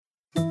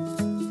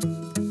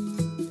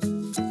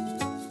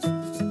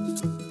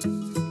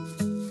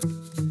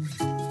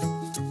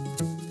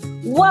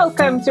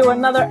Welcome to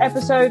another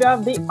episode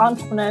of the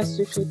Entrepreneur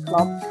Sushi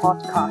Club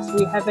podcast.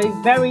 We have a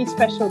very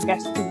special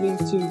guest for you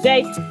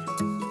today.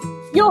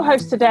 Your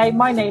host today,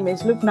 my name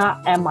is Lubna,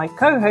 and my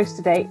co-host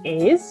today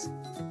is...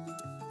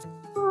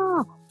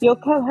 Your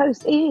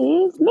co-host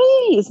is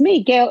me. It's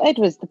me, Gail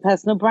Edwards, the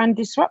personal brand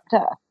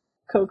disruptor.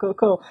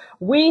 Cool.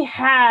 We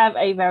have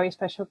a very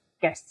special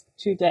guest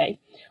today.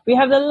 We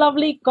have the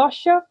lovely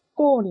Gosia,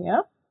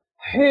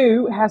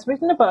 who has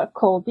written a book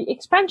called The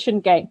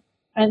Expansion Game.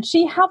 And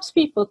she helps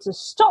people to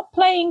stop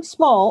playing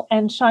small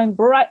and shine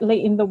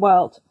brightly in the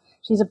world.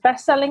 She's a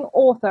best-selling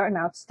author, an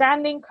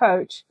outstanding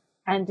coach,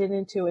 and an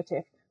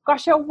intuitive.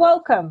 Gosia,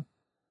 welcome.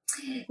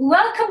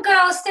 Welcome,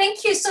 girls.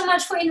 Thank you so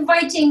much for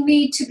inviting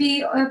me to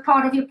be a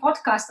part of your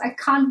podcast. I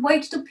can't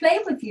wait to play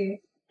with you.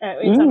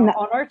 It's an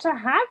honor to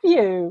have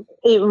you.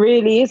 It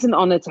really is an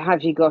honor to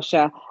have you,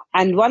 Gosia.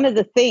 And one of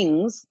the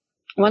things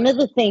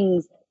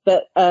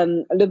that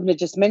Lubna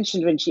just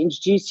mentioned when she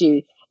introduced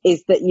you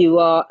is that you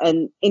are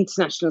an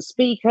international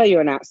speaker,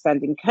 you're an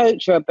outstanding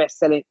coach, you're a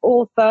best-selling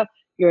author,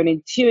 you're an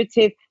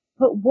intuitive.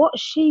 But what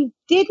she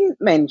didn't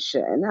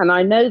mention, and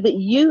I know that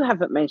you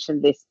haven't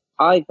mentioned this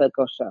either,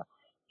 Gosia,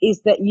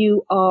 is that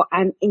you are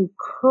an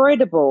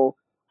incredible,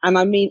 and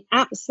I mean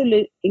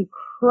absolute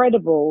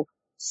incredible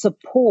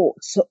support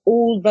to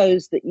all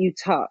those that you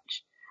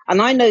touch.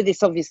 And I know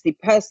this obviously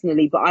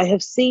personally, but I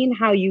have seen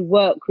how you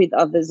work with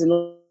others, and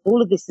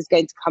all of this is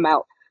going to come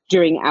out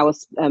during our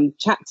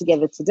chat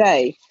together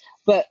today.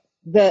 But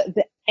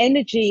the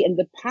energy and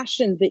the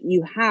passion that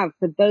you have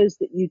for those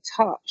that you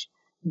touch,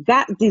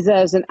 that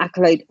deserves an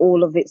accolade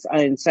all of its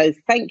own. So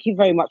thank you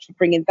very much for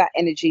bringing that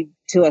energy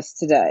to us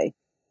today.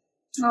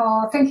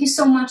 Oh, thank you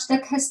so much.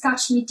 That has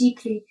touched me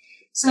deeply.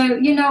 So,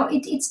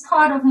 it's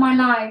part of my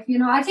life.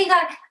 I think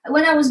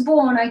when I was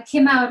born, I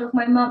came out of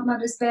my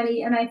mother's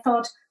belly, and I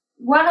thought,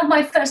 one of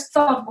my first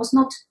thought was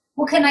not,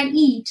 what can I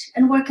eat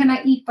and where can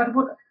I eat, but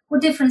what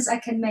difference I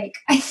can make,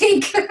 I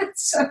think.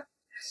 So,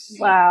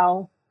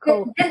 wow.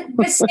 Cool.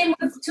 The same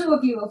with the two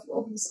of you,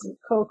 obviously.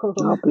 Cool.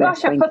 Oh,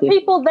 Gosia, for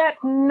people that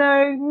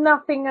know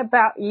nothing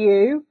about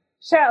you,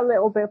 share a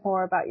little bit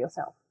more about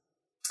yourself.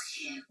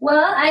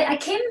 Well, I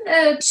came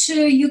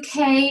to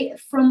UK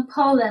from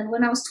Poland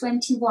when I was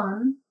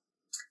 21,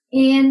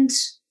 and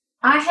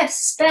I have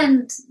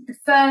spent the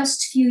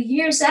first few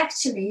years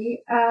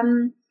actually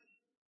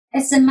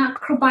as a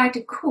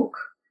macrobiotic cook.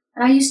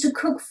 And I used to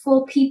cook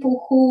for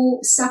people who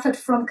suffered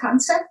from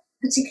cancer,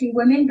 particularly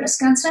women, breast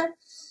cancer.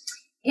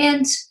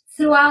 And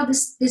throughout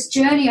this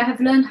journey, I have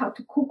learned how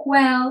to cook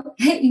well,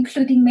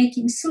 including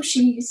making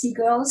sushi, you see,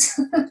 girls.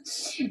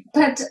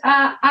 But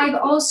I've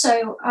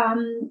also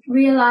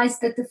realized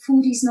that the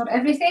food is not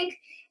everything,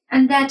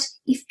 and that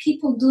if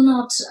people do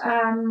not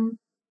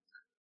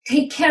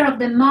take care of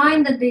their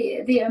mind and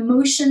their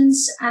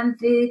emotions and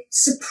the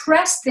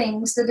suppressed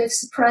things that they've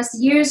suppressed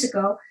years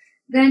ago,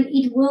 then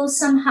it will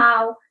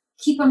somehow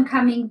keep on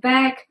coming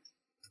back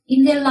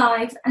in their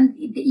life, and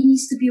it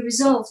needs to be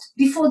resolved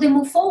before they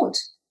move forward.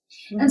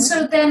 Mm-hmm. And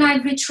so then I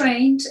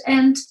retrained,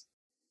 and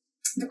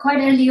quite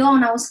early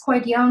on, I was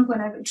quite young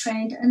when I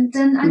retrained, and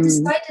then I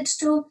decided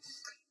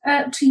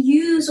to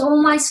use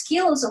all my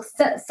skills of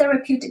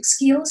therapeutic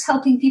skills,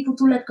 helping people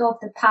to let go of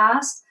the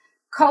past,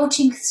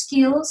 coaching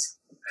skills,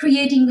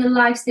 creating the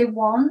lives they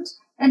want,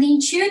 and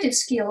intuitive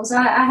skills.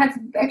 I have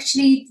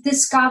actually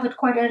discovered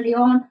quite early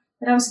on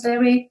that I was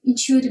very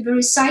intuitive,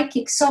 very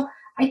psychic. So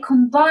I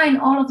combine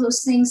all of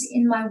those things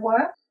in my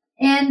work.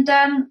 And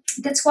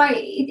that's why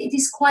it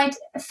is quite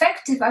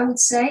effective, I would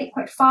say,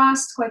 quite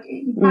fast, quite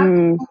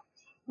impactful.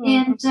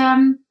 And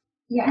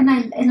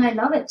and I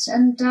love it.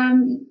 And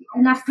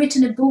I've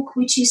written a book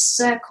which is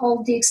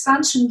called The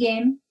Expansion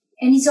Game,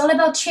 and it's all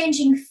about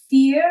changing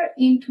fear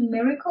into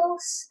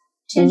miracles,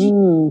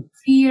 changing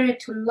fear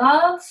to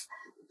love,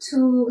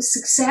 to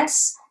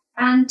success,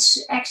 and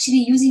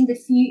actually using the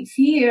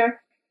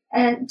fear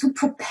to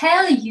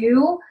propel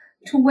you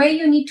to where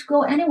you need to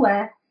go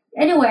anyway,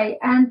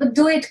 but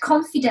do it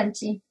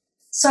confidently.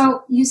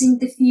 So using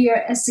the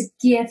fear as a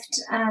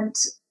gift and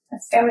a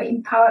very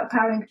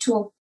empowering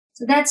tool.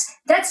 So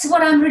that's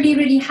what I'm really,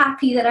 really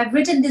happy that I've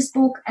written this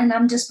book, and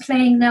I'm just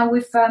playing now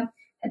with a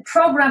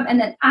program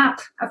and an app.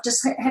 I've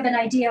just have an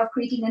idea of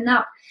creating an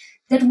app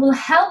that will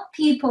help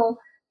people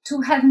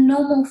to have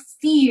no more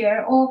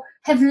fear or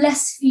have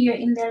less fear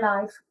in their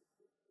life.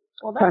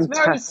 Well, that's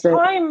fantastic.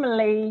 Very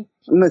timely.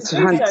 That's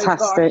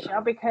fantastic.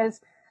 Gosia,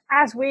 because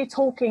as we're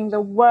talking,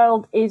 the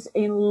world is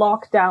in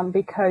lockdown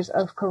because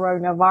of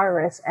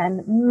coronavirus,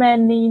 and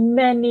many,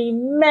 many,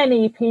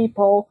 many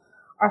people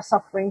are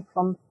suffering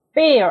from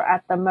fear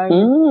at the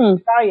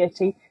moment,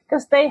 anxiety,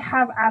 because they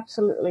have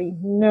absolutely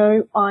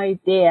no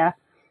idea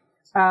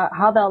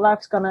how their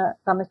life's gonna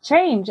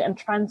change and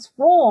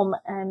transform.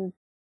 And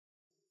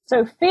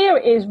so fear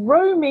is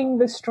roaming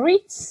the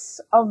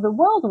streets of the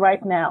world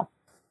right now.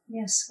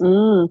 Yes.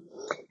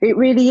 It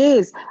really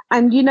is.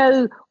 And,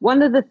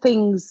 one of the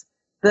things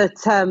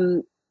that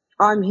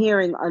I'm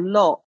hearing a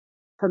lot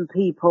from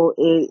people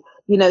is,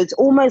 it's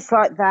almost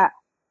like that,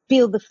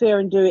 feel the fear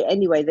and do it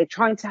anyway. They're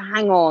trying to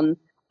hang on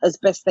as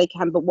best they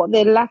can. But what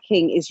they're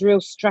lacking is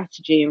real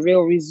strategy and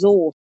real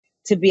resource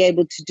to be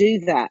able to do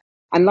that.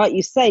 And like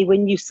you say,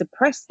 when you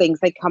suppress things,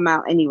 they come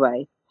out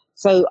anyway.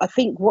 So I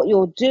think what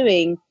you're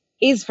doing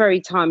is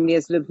very timely,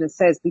 as Lubna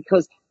says,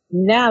 because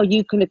now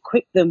you can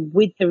equip them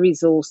with the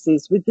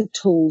resources, with the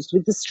tools,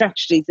 with the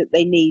strategies that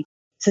they need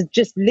to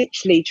just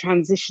literally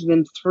transition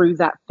them through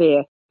that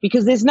fear.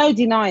 Because there's no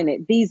denying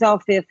it. These are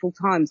fearful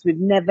times. We've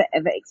never,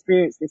 ever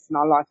experienced this in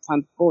our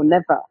lifetime before.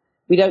 Never.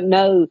 We don't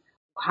know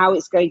how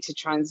it's going to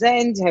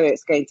transcend, how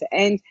it's going to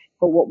end.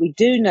 But what we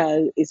do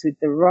know is with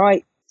the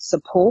right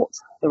support,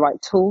 the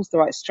right tools, the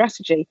right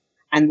strategy,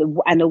 and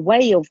a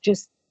way of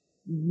just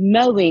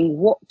knowing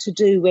what to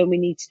do when we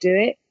need to do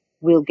it,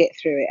 we'll get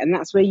through it. And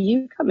that's where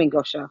you come in,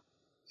 Gosia.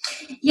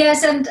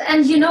 Yes, and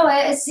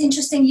it's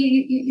interesting.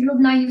 You look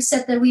now. You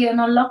said that we are in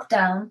a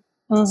lockdown.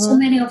 Mm-hmm. So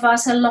many of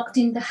us are locked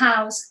in the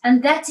house,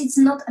 and that is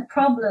not a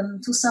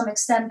problem to some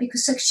extent,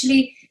 because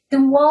actually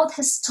the world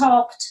has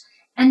stopped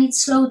and it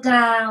slowed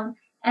down,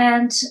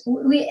 and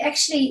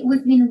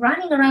we've been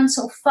running around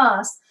so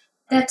fast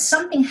that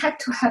something had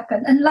to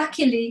happen, and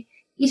luckily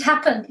it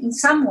happened in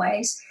some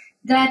ways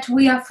that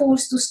we are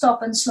forced to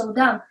stop and slow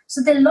down.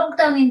 So the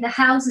lockdown in the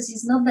houses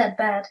is not that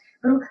bad,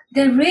 but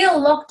the real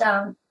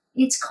lockdown,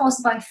 it's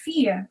caused by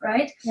fear,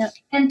 right? Yeah.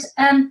 And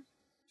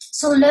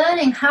so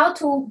learning how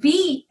to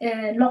be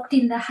locked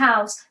in the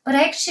house, but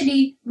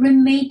actually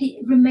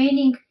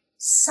remaining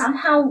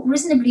somehow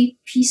reasonably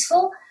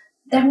peaceful,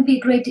 that would be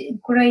a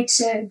great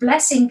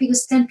blessing,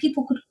 because then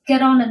people could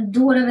get on and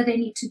do whatever they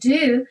need to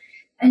do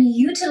and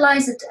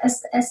utilize it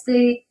as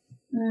the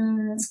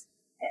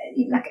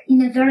like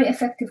in a very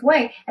effective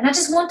way. And I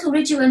just want to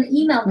read you an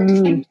email that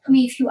came to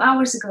me a few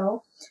hours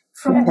ago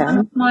from one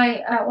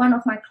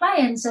of my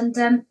clients,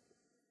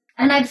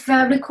 and I've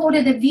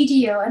recorded a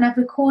video, and I've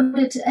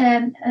recorded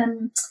a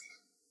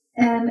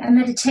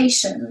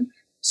meditation.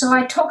 So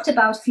I talked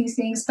about a few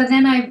things, but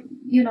then I,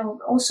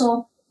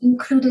 also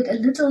included a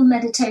little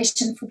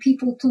meditation for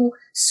people to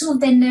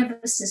soothe their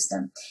nervous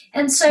system.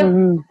 And so,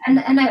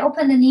 and I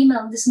opened an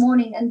email this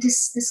morning, and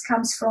this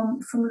comes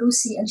from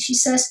Lucy, and she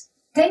says,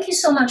 "Thank you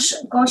so much,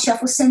 Gosia,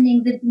 for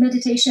sending the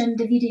meditation,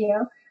 the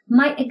video.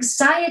 My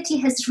anxiety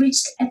has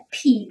reached a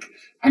peak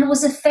and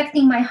was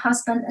affecting my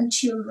husband and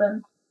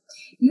children.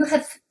 You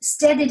have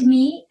steadied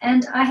me,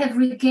 and I have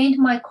regained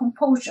my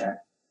composure.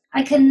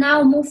 I can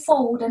now move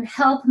forward and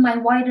help my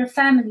wider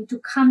family to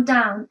calm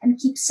down and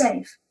keep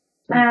safe.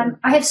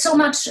 I have so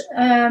much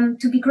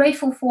to be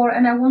grateful for,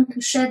 and I want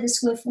to share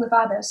this with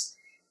others.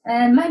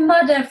 My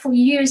mother for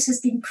years has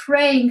been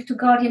praying to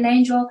Guardian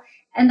Angel,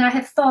 and I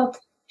have thought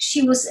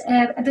she was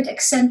a bit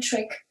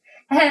eccentric.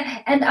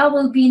 And I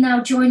will be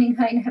now joining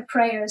her in her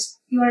prayers.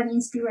 You are an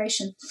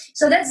inspiration."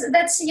 So that's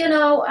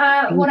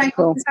what I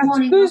got this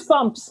morning.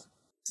 Goosebumps.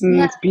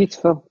 Yeah. It's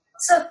beautiful.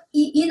 So,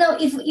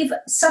 if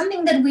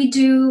something that we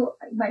do,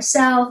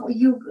 myself or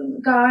you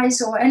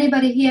guys or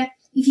anybody here,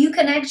 if you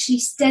can actually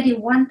steady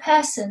one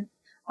person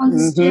on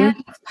this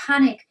journey of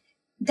panic,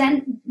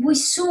 then we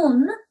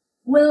soon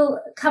will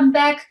come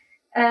back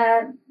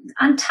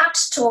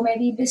untouched, or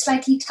maybe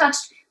slightly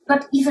touched,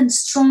 but even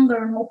stronger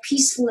and more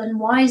peaceful and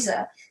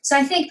wiser. So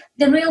I think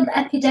the real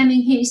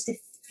epidemic here is the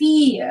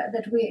fear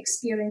that we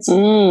experience.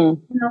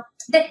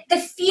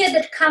 The fear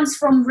that comes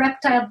from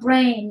reptile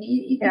brain.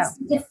 It's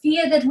the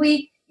fear that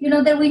we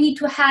need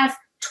to have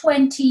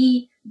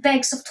 20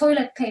 bags of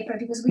toilet paper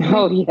because we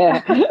cry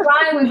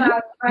without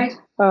it, right?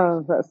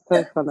 Oh, that's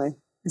so funny.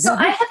 So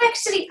I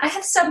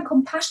have some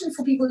compassion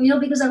for people,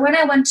 because when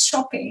I went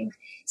shopping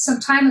some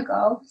time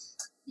ago,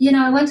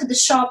 I went to the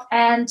shop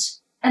and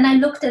I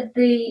looked at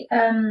the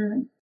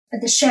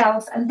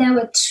shelf, and there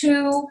were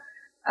two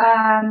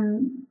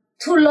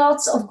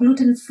lots of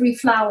gluten-free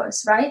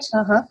flours, right?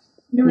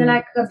 They were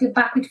like the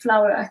buckwheat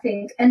flour, I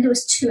think, and there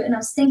was two, and I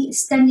was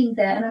standing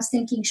there, and I was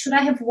thinking, should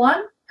I have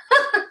one?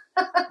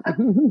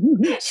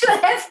 Should I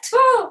have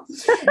two?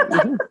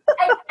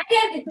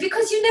 Again,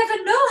 because you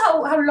never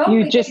know how long.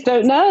 You just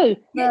don't know.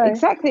 Yeah,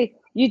 exactly.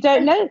 You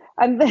don't know,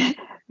 and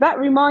that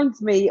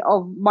reminds me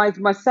of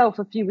myself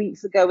a few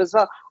weeks ago as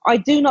well. I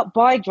do not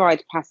buy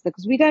dried pasta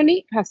because we don't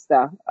eat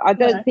pasta. I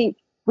don't think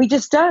we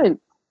just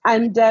don't.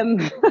 And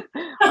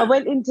I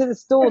went into the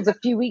stores a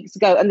few weeks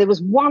ago, and there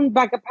was one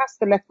bag of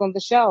pasta left on the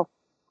shelf.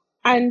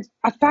 And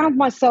I found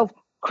myself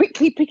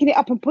quickly picking it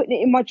up and putting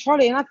it in my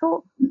trolley. And I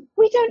thought,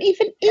 we don't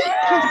even eat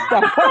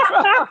pasta.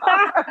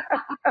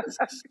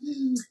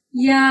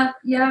 Yeah.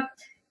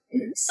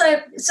 So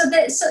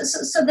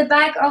the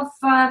bag of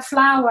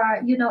flour,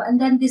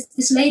 and then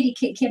this lady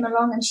came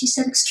along, and she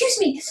said, "Excuse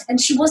me," and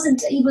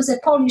it was a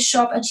Polish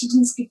shop, and she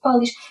didn't speak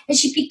Polish, and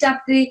she picked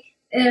up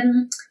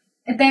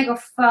a bag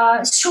of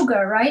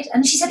sugar, right?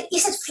 And she said,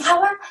 "Is it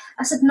flour?"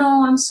 I said,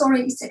 "No, I'm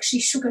sorry, it's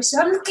actually sugar."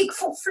 So I'm looking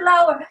for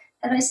flour,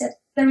 and I said,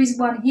 "There is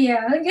one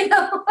here,"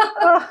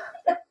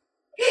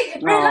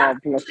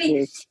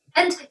 Reluctantly.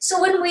 And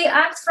so when we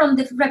act from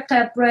the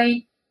reptile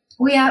brain,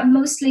 we are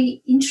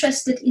mostly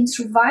interested in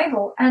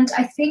survival, and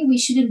I think we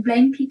shouldn't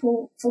blame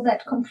people for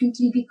that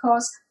completely,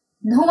 because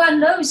no one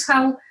knows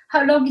how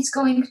long it's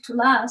going to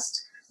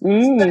last.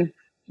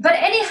 But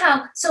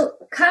anyhow, so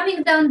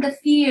calming down the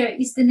fear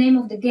is the name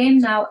of the game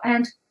now,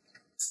 and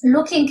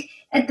looking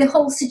at the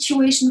whole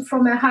situation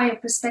from a higher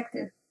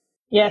perspective.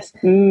 Yes,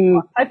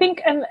 I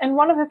think, and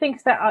one of the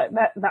things that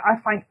I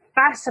find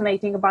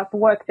fascinating about the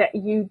work that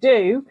you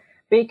do,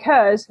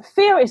 because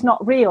fear is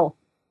not real.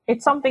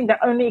 It's something that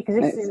only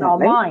exists in our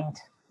mind.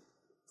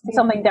 It's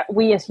something that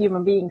we as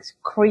human beings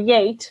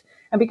create,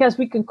 and because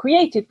we can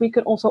create it, we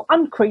can also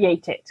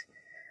uncreate it.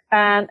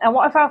 And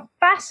what I found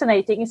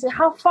fascinating is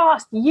how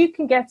fast you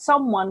can get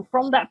someone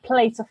from that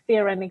place of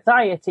fear and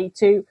anxiety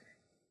to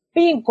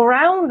being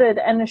grounded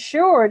and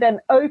assured and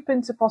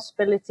open to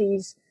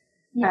possibilities.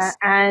 Yes.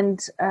 And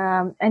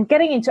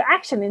getting into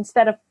action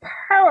instead of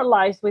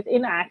paralyzed with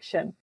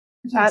inaction.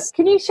 Yes.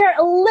 Can you share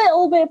a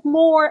little bit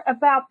more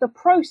about the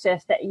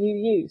process that you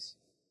use?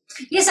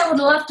 Yes, I would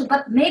love to,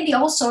 but maybe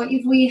also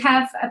if we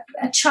have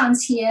a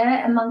chance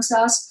here amongst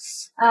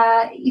us,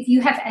 if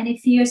you have any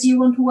fears you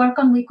want to work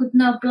on, we could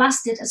now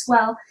blast it as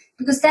well,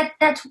 because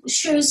that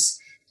shows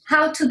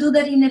how to do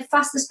that in the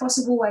fastest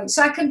possible way.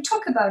 So I can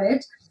talk about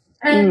it,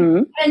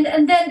 and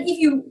then if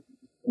you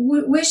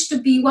wish to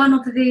be one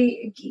of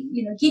the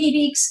guinea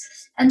pigs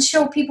and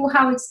show people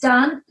how it's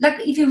done, like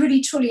if you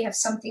really truly have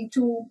something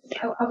to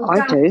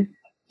I do.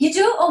 You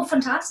do? Oh,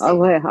 fantastic.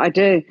 Oh yeah, I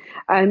do.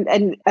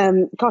 And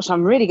gosh,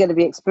 I'm really going to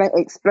be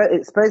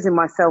exposing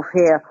myself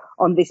here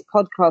on this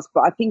podcast,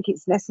 but I think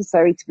it's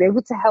necessary to be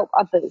able to help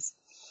others.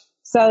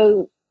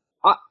 So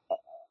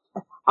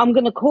I'm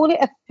going to call it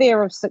a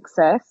fear of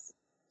success.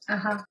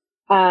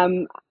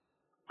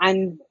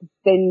 And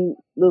then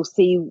we'll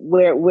see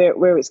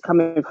where it's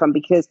coming from,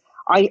 because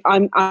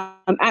I'm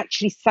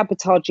actually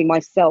sabotaging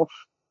myself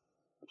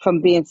from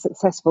being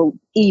successful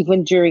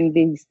even during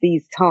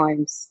these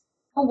times.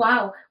 Oh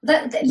wow!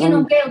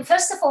 Gail,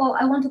 first of all,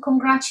 I want to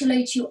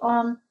congratulate you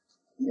on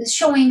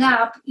showing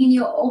up in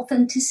your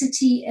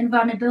authenticity and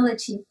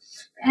vulnerability,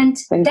 and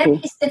that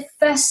is the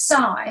first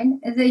sign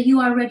that you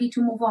are ready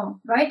to move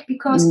on, right?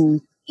 Because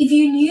if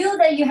you knew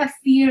that you have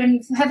fear and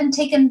if you haven't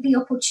taken the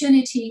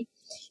opportunity,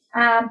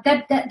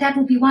 that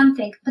would be one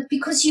thing. But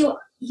because you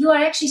are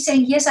actually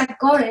saying, yes, I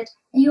got it,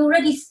 and you're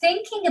already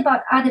thinking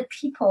about other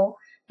people,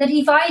 that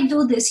if I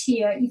do this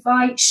here, if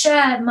I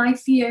share my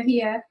fear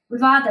here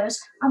with others,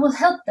 I will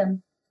help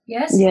them.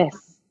 Yes? Yes.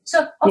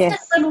 So often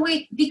when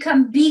we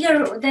become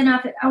bigger than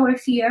our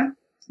fear,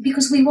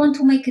 because we want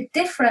to make a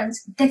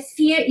difference, the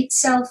fear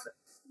itself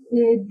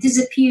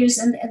disappears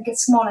and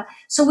gets smaller.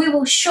 So we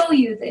will show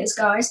you this,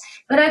 guys.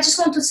 But I just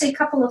want to say a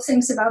couple of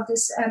things about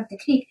this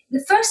technique.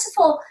 First of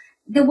all,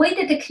 the way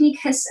the technique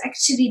has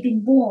actually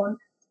been born,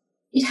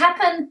 it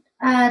happened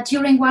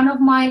during one of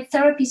my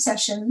therapy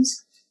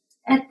sessions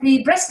at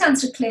the breast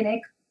cancer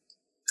clinic,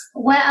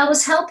 where I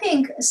was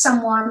helping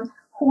someone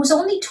who was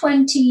only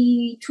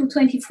 22,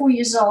 24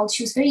 years old.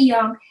 She was very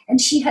young, and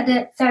she had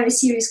a very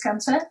serious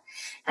cancer.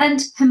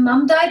 And her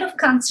mom died of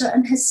cancer,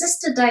 and her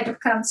sister died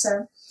of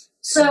cancer.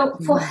 So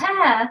for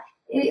her,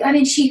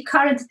 she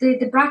carried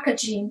the BRCA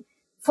gene.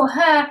 For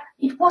her,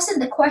 it wasn't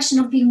the question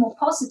of being more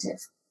positive.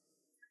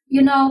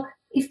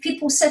 If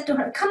people said to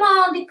her, come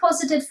on, be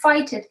positive,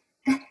 fight it,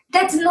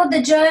 that's not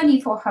the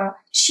journey for her.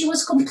 She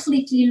was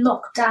completely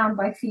locked down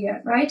by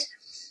fear, right?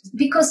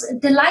 Because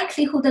the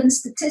likelihood and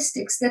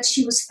statistics that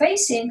she was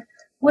facing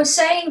were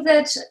saying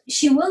that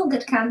she will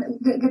get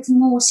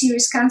more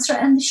serious cancer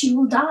and she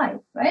will die,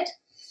 right?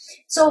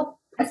 So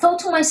I thought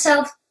to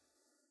myself,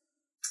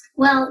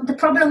 well, the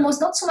problem was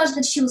not so much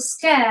that she was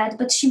scared,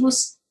 but she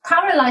was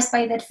paralyzed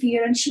by that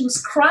fear, and she was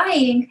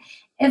crying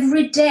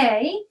every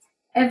day,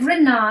 every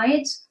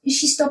night.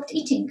 She stopped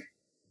eating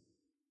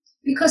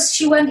because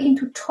she went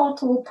into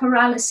total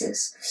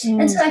paralysis.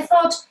 And so I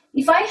thought,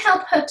 if I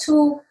help her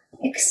to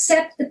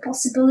accept the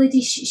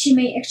possibility she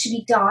may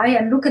actually die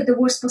and look at the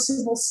worst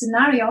possible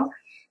scenario,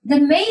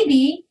 then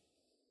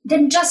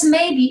just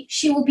maybe,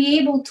 she will be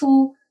able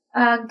to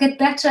get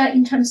better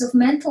in terms of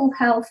mental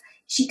health.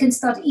 She can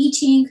start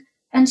eating,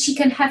 and she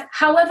can have,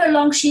 however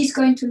long she's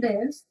going to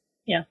live,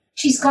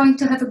 she's going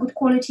to have a good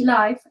quality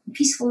life, a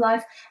peaceful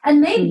life,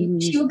 and maybe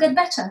she will get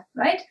better,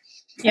 right?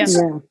 Yeah.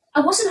 So I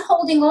wasn't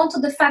holding on to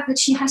the fact that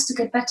she has to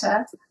get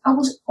better. I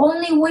was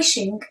only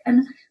wishing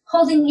and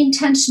holding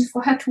intention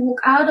for her to walk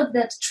out of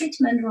that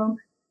treatment room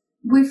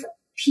with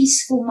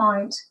peaceful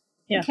mind.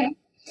 Yeah. Okay.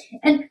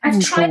 And I've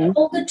tried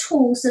all the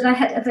tools that I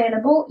had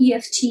available: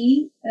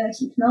 EFT,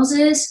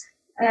 hypnosis,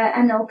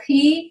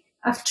 NLP.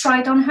 I've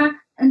tried on her,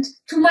 and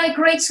to my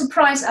great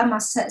surprise, I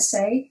must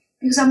say,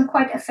 because I'm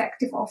quite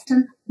effective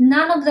often,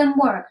 none of them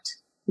worked.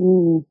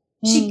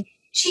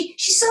 She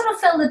sort of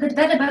felt a bit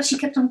better, but she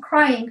kept on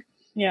crying.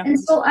 Yeah. And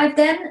so I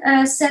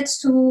then said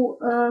to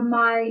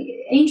my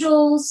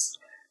angels,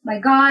 my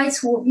guides,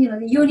 who,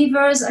 the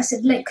universe, I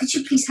said, could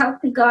you please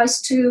help me,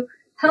 guys, to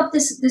help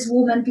this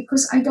woman,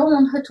 because I don't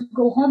want her to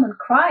go home and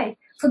cry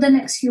for the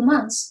next few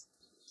months.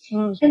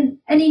 And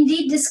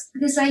indeed,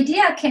 this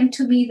idea came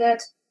to me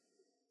that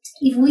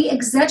if we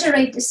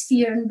exaggerate this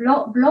fear and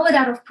blow it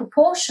out of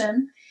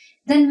proportion,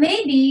 then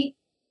maybe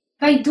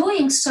by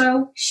doing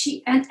so,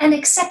 and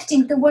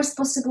accepting the worst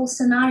possible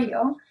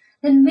scenario,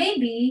 then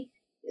maybe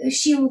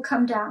she will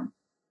come down.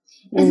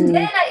 And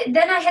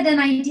then I had an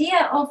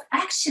idea of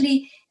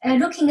actually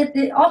looking at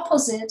the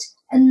opposite,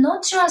 and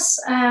not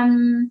just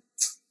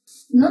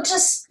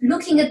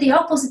looking at the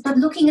opposite, but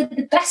looking at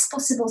the best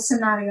possible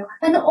scenario,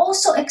 and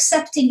also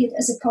accepting it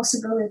as a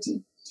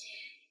possibility.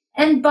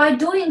 And by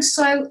doing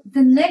so,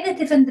 the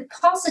negative and the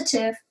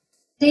positive,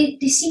 they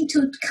seem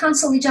to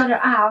cancel each other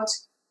out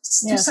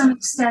to some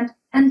extent.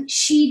 And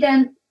she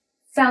then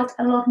felt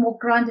a lot more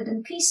grounded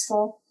and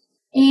peaceful.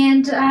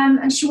 And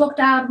she walked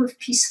out with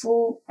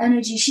peaceful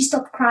energy. She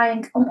stopped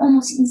crying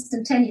almost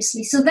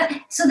instantaneously. So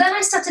then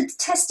I started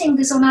testing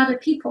this on other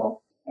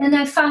people, and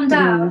I found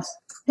out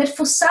that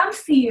for some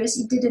fears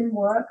it didn't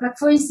work. Like,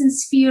 for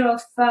instance, fear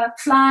of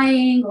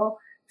flying, or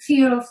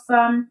fear of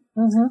I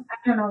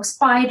don't know,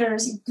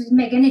 spiders. It didn't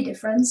make any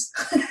difference.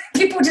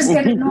 People just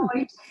get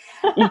annoyed.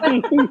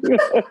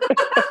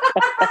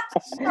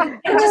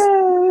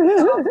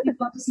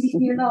 Just leave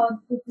me alone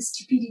with the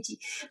stupidity.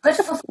 But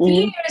for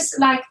fears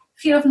like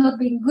fear of not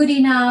being good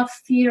enough,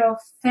 fear of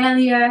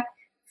failure,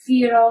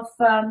 fear of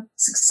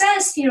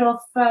success, fear of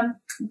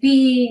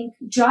being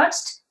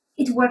judged,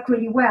 it worked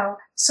really well.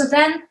 So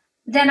then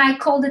I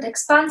called it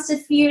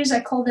expansive fears. I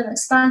called them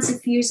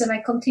expansive fears, and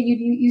I continued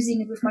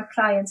using it with my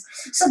clients.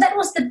 So that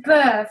was the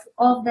birth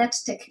of that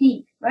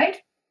technique, right?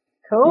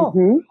 Cool.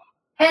 Mm-hmm.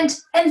 And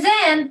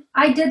then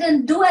I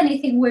didn't do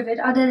anything with it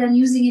other than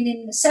using it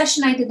in a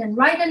session. I didn't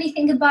write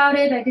anything about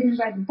it. I didn't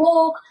write a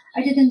book.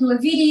 I didn't do a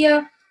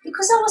video,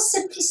 because I was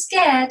simply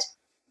scared,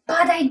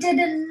 but I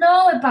didn't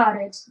know about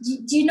it.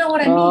 Do you know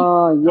what I mean?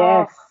 Oh,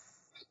 yes.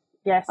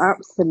 Yes.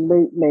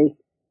 Absolutely.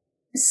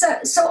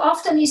 So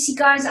often you see,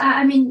 guys,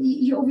 I mean,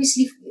 you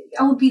obviously,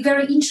 I would be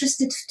very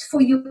interested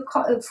for your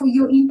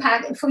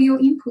impact, for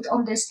your input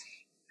on this.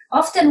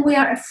 Often we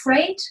are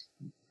afraid,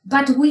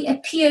 but we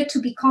appear to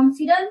be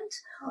confident,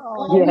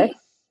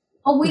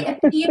 or we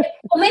appear,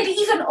 or maybe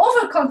even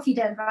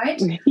overconfident, right?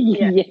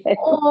 Yes.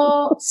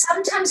 Or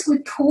sometimes we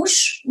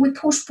push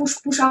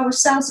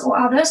ourselves or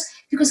others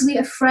because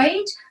we're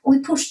afraid. We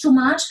push too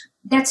much.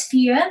 That's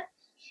fear.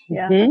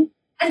 Yeah. Mm-hmm.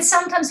 And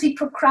sometimes we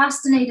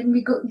procrastinate and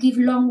we give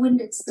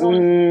long-winded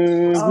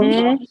stories.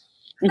 Resonate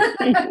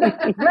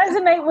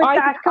with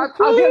that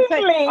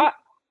completely.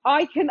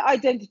 I can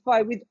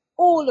identify with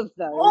all of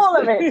those. All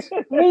of it.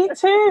 Me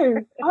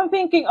too. I'm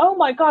thinking, oh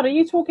my God, are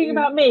you talking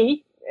about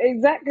me?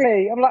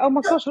 Exactly. I'm like, oh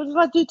my gosh, what did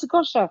I do to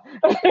Gosia?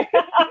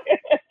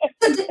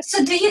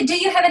 So do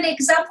you have any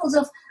examples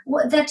of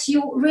that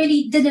you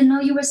really didn't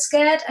know you were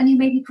scared, and you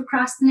maybe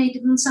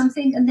procrastinated on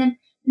something, and then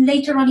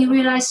later on you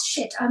realized,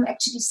 shit, I'm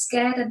actually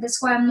scared, and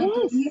that's why I'm not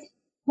doing it?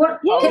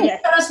 Can you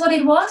tell us what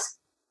it was?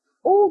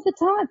 All the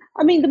time.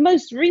 I mean, the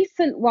most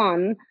recent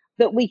one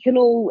that we can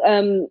all,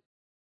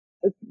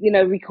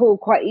 recall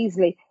quite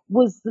easily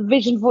was the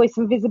Vision, Voice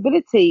and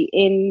Visibility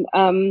in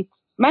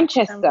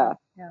Manchester.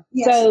 Yeah.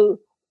 So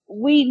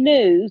we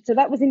knew, so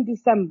that was in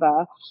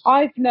December.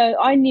 I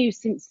knew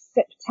since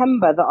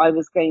September that I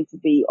was going to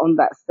be on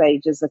that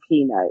stage as a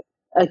keynote.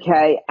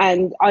 Okay.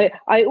 And I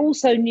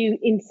also knew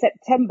in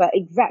September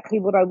exactly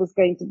what I was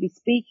going to be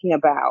speaking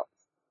about.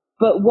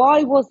 But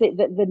why was it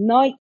that the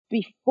night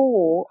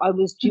before I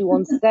was due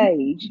on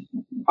stage,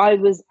 I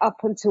was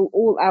up until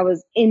all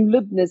hours in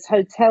Lubna's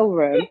hotel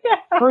room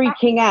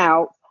freaking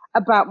out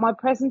about my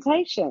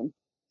presentation?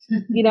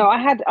 I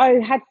had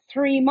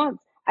 3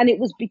 months, and it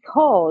was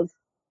because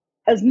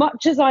as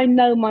much as I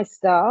know my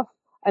stuff,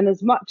 and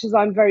as much as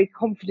I'm very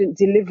confident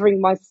delivering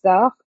my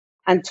stuff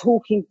and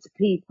talking to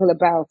people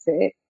about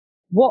it,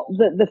 what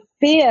the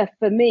fear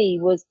for me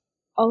was,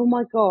 oh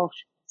my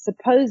gosh,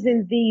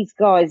 supposing these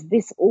guys,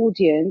 this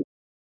audience,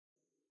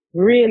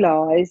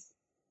 realize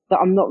that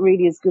I'm not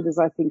really as good as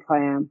I think I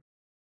am.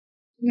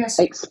 Yes.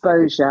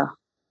 Exposure.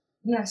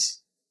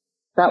 Yes.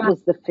 That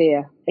was the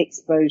fear,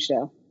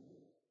 exposure.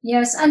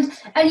 Yes, and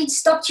it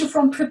stopped you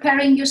from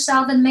preparing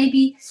yourself, and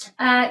maybe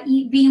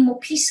being more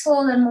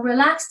peaceful and more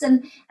relaxed,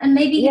 and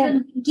maybe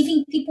even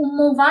giving people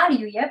more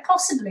value,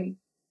 possibly.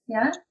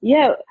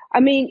 Yeah, I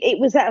mean, it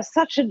was at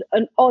such an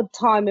odd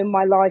time in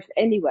my life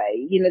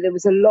anyway. There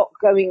was a lot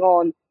going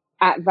on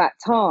at that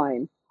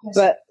time. Yes.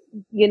 But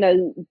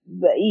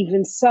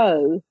even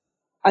so,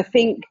 I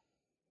think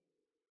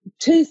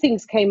two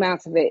things came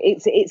out of it.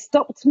 It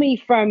stopped me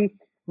from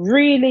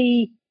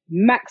really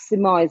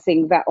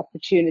maximizing that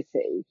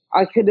opportunity.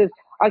 I could have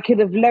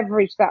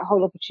leveraged that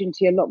whole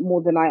opportunity a lot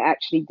more than I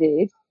actually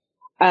did.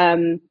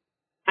 And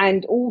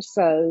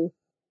also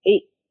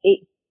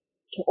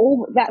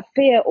all that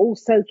fear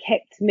also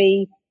kept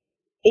me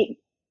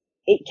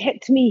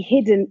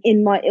hidden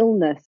in my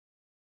illness,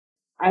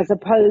 as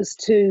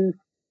opposed to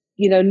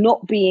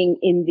not being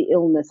in the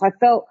illness. I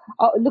felt,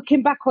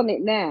 looking back on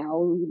it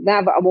now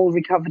that I'm all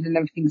recovered and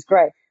everything's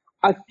great,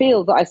 I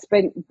feel that I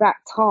spent that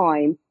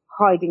time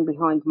hiding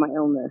behind my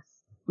illness.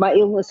 My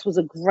illness was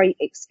a great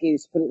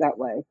excuse, put it that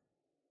way.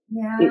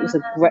 Yeah. It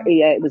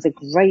was a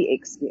great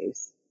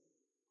excuse.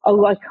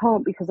 Oh, I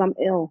can't because I'm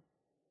ill.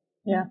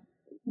 Yeah.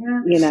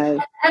 Yeah. You know,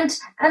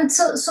 And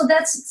so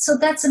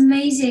that's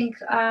amazing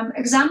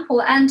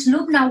example. And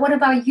Lubna, what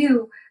about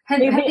you? Have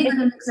you got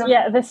an example?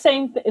 Yeah, the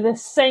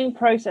same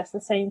process,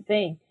 the same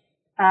thing.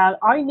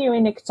 I knew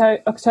in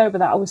October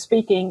that I was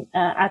speaking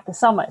at the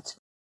summit,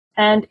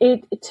 and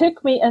it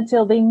took me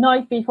until the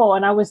night before,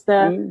 and I was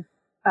the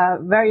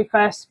very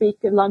first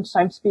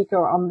lunchtime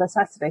speaker on the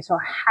Saturday, so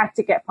I had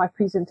to get my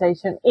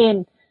presentation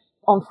in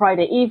on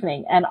Friday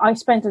evening, and I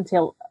spent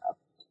until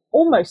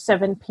almost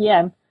 7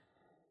 p.m.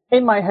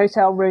 in my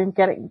hotel room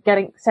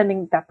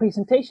sending that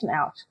presentation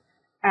out.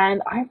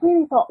 And I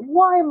really thought,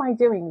 why am I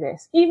doing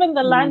this? Even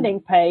the landing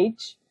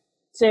page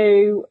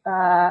to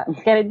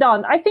get it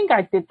done, I think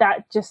I did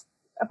that just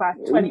about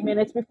 20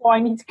 minutes before I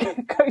need to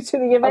go to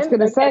the event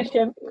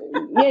location.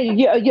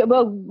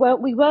 Well,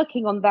 we're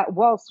working on that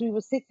whilst we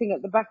were sitting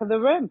at the back of the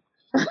room.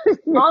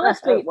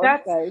 Honestly,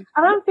 and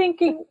I'm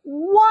thinking,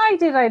 why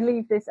did I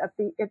leave this at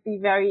the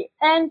very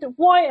end?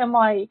 Why am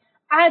I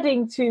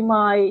adding to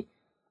my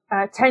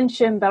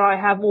tension that I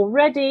have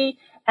already?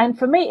 And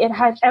for me, it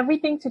had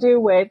everything to do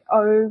with,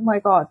 oh my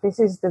God, this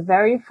is the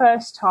very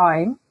first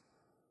time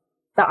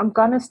that I'm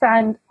going to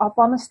stand up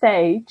on a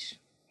stage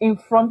in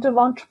front of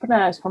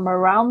entrepreneurs from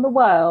around the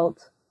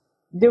world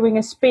doing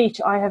a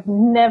speech I have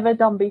never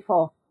done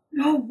before.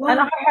 Oh, wow. And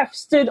I have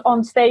stood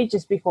on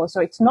stages before. So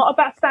it's not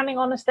about standing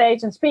on a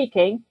stage and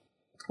speaking.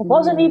 It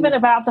wasn't even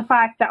about the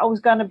fact that I was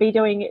going to be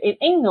doing it in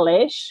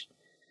English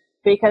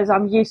because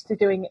I'm used to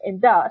doing it in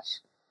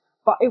Dutch.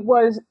 But it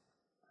was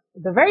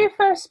the very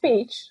first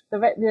speech.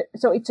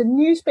 So it's a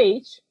new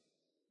speech,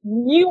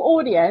 new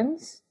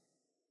audience.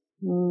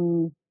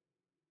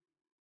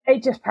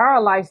 It just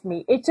paralyzed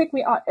me. It took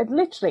me,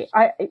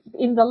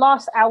 in the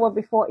last hour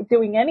before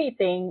doing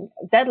anything,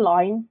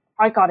 deadline,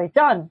 I got it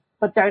done.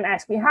 But don't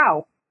ask me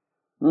how.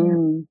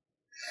 You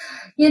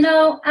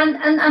know,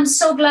 and I'm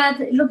so glad,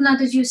 Lubna,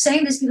 that you're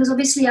saying this, because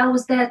obviously I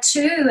was there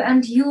too.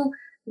 And you,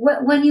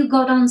 when you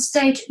got on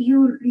stage,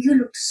 you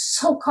looked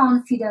so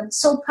confident,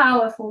 so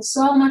powerful,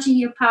 so much in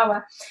your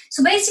power.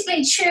 So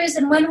basically it shows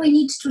that when we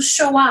need to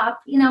show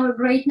up in our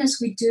greatness,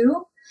 we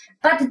do.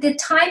 But the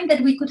time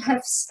that we could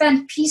have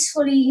spent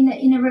peacefully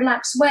in a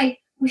relaxed way,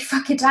 we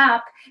fuck it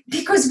up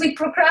because we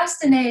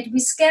procrastinate, we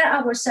scare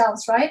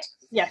ourselves, right?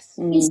 Yes.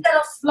 Instead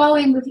of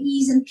flowing with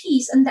ease and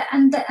peace, and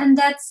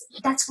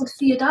that's what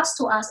fear does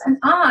to us. And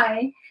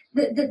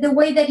the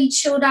way that it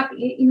showed up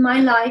in my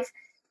life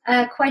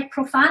quite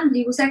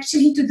profoundly was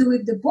actually to do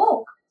with the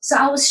book. So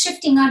I was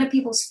shifting other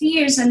people's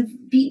fears and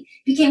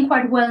became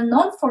quite well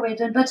known for it.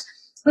 But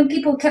when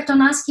people kept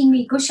on asking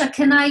me, Gosia,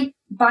 can I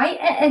buy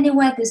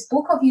anywhere this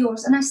book of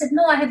yours? And I said,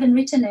 no, I haven't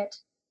written it.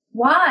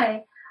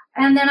 Why?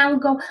 And then I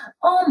would go,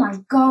 oh my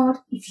God,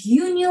 if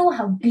you knew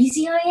how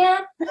busy I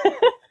am.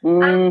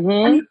 I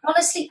mean,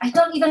 honestly, I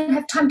don't even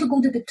have time to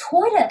go to the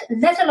toilet,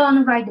 let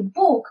alone write a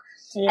book.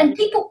 Yeah. And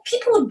people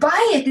would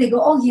buy it. They go,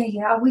 oh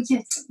yeah,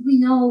 we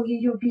know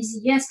you're busy,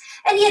 yes.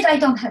 And yet I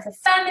don't have a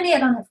family, I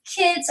don't have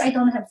kids, I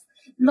don't have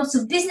lots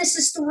of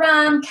businesses to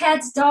run,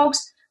 cats,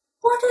 dogs.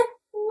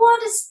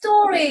 What a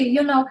story,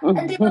 you know.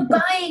 And they were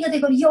buying it.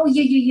 They go,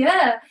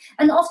 yeah.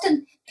 And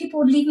often people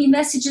would leave me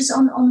messages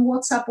on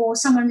WhatsApp or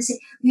someone and say,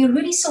 we are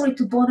really sorry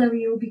to bother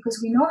you because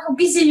we know how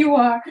busy you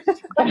are.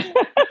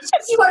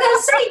 See what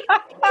I'm saying?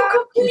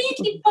 You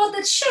completely bought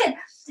that shit.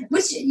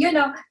 Which, you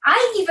know,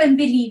 I even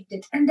believed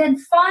it. And then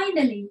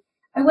finally,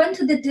 I went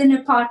to the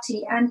dinner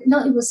party. And no,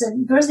 it was a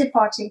birthday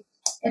party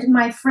at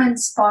my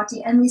friend's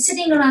party. And we're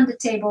sitting around the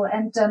table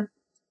and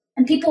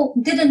people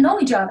didn't know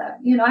each other.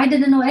 You know, I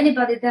didn't know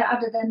anybody there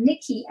other than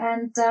Nikki.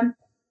 And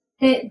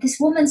this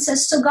woman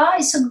says, so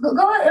guys, go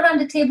around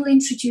the table,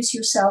 introduce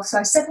yourself. So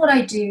I said what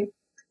I do.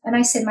 And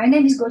I said, my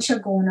name is Gosia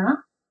Gorna.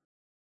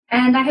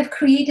 And I have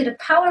created a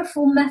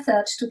powerful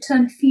method to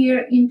turn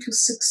fear into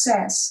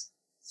success.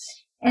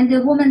 And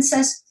the woman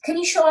says, can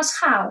you show us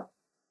how?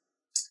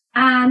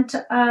 And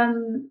I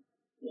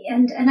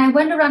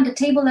went around the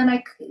table and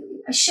I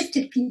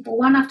shifted people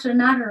one after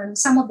another. And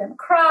some of them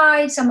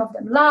cried, some of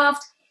them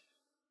laughed.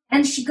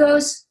 And she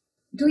goes,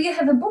 do you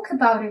have a book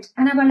about it?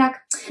 And I was like,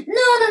 no,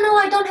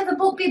 I don't have a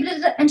book.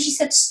 And she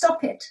said,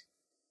 stop it.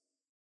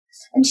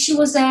 And she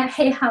was a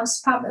Hay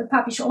House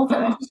published author.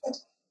 And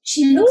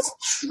she looked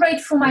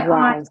straight through my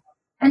eyes.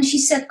 And she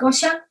said,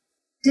 Gosia,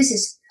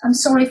 I'm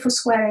sorry for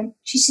swearing.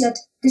 She said,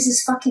 this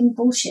is fucking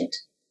bullshit.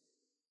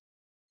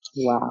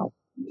 Wow.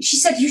 She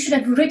said, you should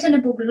have written a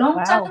book a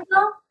long time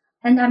ago.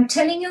 And I'm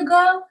telling you,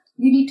 girl,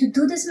 you need to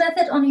do this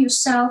method on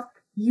yourself.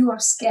 You are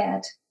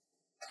scared.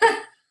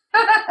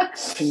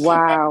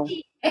 Wow.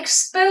 He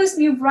exposed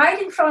me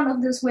right in front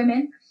of those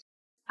women.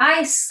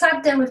 I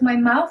sat there with my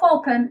mouth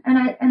open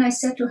and I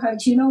said to her,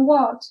 do you know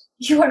what?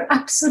 You are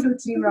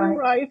absolutely right.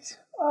 Right.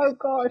 Oh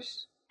gosh.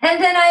 And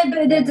then I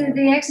did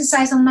the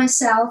exercise on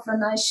myself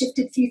and I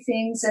shifted a few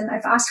things and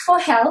I've asked for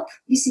help.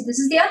 You see, this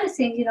is the other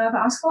thing, you know, I've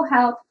asked for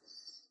help.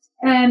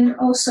 And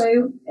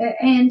also,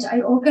 and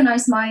I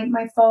organized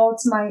my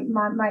thoughts,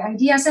 my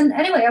ideas. And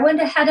anyway, I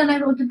went ahead and I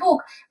wrote the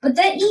book. But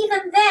then,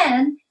 even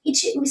then, it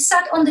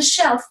sat on the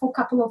shelf for a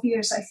couple of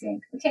years, I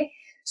think. Okay.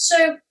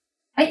 So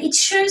it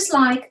shows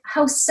like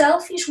how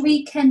selfish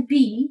we can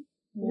be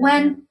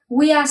when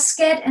we are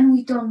scared and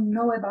we don't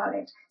know about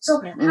it.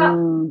 So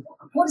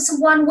what's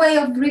one way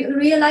of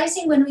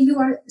realizing when you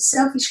are a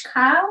selfish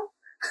cow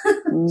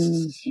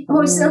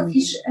or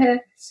selfish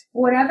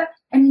whatever,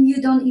 and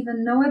you don't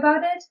even know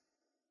about it?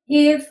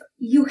 If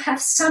you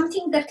have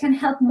something that can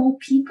help more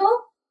people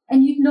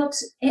and you're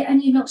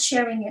not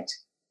sharing it.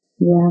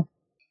 Yeah.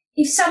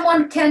 If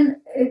someone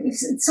can,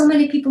 if so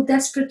many people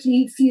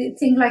desperately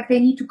think like they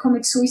need to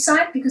commit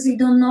suicide because they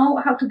don't know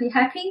how to be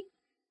happy,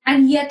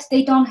 and yet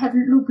they don't have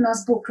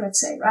Lubna's book, let's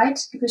say, right?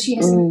 Because she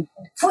has,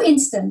 for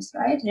instance,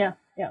 right? Yeah,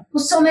 yeah.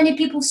 So many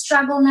people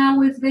struggle now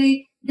with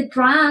the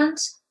brand,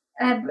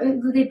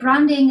 with the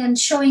branding and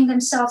showing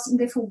themselves in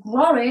their full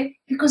glory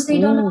because they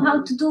don't know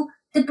how to do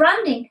the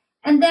branding.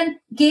 And then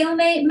Gail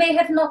may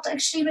have not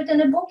actually written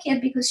a book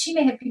yet because she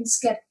may have been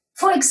scared,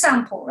 for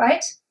example,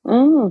 right?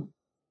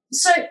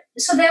 So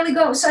there we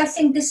go. So I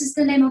think this is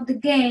the name of the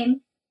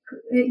game.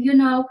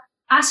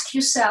 Ask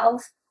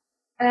yourself,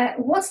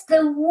 what's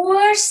the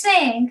worst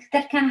thing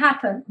that can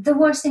happen? The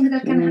worst thing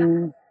that can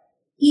happen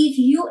if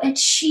you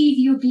achieve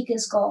your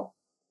biggest goal.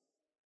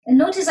 And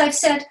notice I've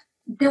said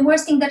the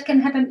worst thing that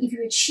can happen if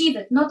you achieve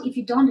it, not if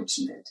you don't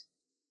achieve it.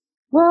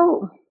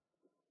 Well,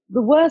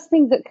 the worst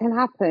thing that can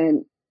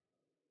happen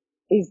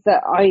is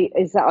that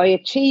I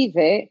achieve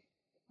it,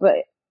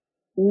 but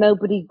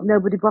nobody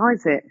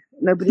buys it.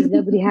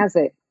 Nobody has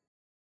it.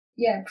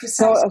 Yeah,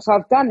 precisely. So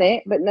I've done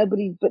it, but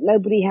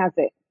nobody has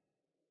it.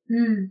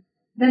 Then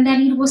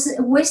it was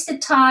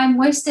wasted time,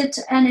 wasted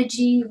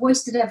energy,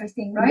 wasted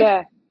everything, right?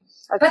 Yeah.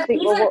 I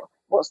think,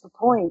 what's the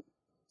point?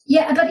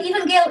 Yeah, but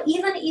even Gail,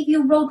 even if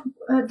you wrote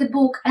the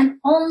book and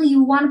only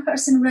one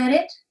person read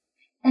it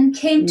and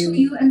came to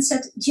you and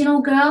said, "Do you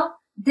know, girl,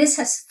 this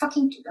has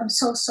fucking." I'm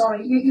so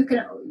sorry. You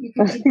can.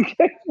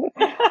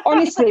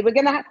 Honestly, we're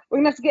gonna have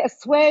to get a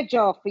swear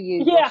jar for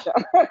you. Yeah.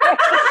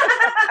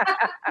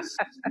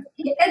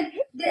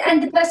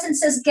 and the person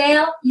says,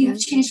 "Gail, you have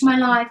changed my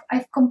life.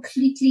 I've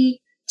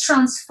completely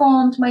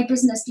transformed my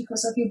business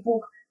because of your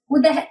book."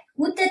 Would that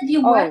be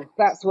worth? Oh,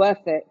 that's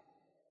worth it.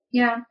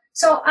 Yeah.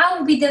 So I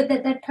will be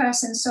that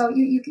person. So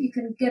you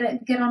can get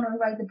on and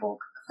write the book.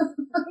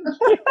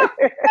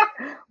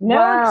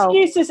 No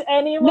excuses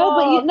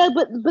anymore.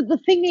 But the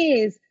thing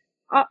is,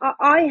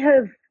 I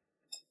have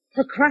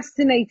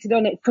procrastinated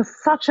on it for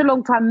such a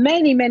long time,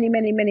 many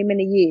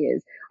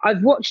years.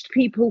 I've watched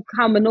people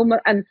come and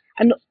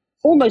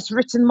almost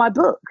written my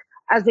book,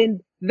 as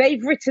in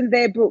they've written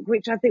their book,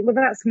 which I think, well,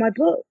 that's my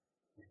book.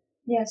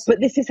 Yes.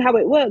 But this is how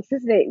it works,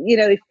 isn't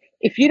it?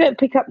 If you don't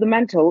pick up the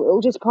mantle,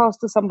 it'll just pass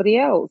to somebody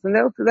else, and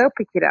they'll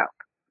pick it up.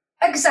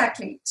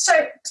 Exactly. So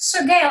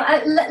Gail,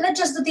 let's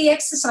just do the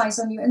exercise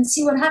on you and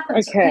see what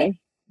happens. Okay.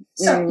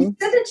 So you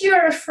said that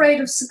you're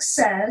afraid of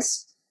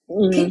success.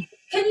 Can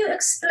you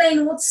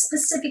explain what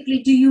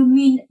specifically do you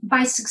mean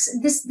by success?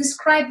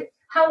 Describe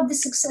how the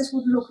success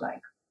would look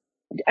like.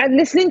 And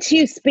listening to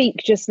you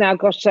speak just now,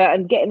 Gosia,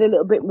 and getting a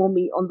little bit more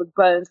meat on the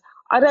bones,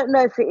 I don't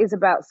know if it is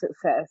about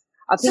success.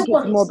 I think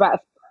it's more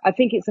about. I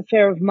think it's a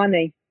fear of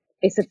money.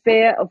 It's a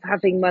fear of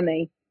having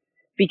money,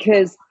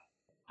 because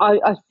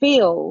I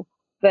feel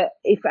that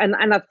and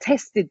I've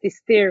tested this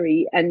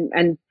theory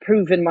and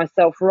proven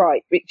myself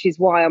right, which is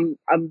why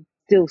I'm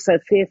still so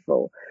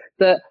fearful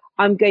that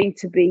I'm going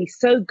to be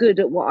so good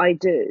at what I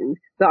do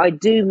that I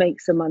do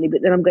make some money,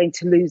 but then I'm going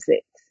to lose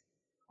it,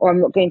 or I'm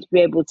not going to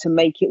be able to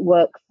make it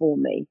work for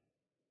me.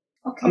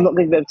 Okay. I'm not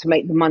going to be able to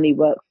make the money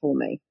work for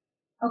me.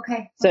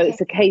 Okay. So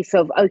it's a case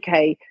of,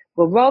 okay,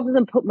 well, rather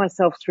than put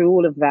myself through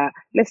all of that,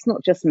 let's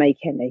not just make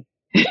any.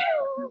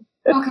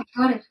 Okay,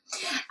 got it.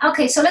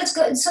 Okay, so let's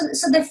go. So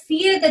the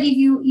fear that if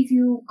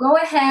you go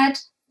ahead,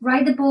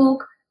 write the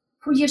book,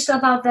 put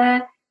yourself out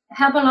there,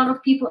 help a lot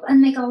of people, and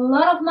make a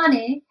lot of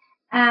money,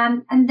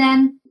 and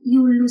then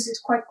you lose it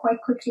quite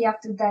quickly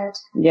after that.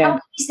 Yeah. How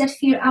is that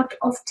fear out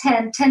of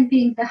 10? 10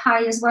 being the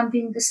highest, 1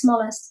 being the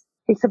smallest.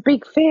 It's a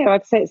big fear.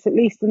 I'd say it's at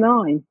least a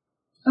 9.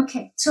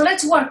 Okay, so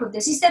let's work with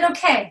this. Is that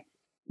okay?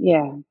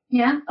 Yeah.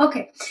 Yeah.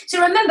 Okay.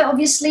 So remember,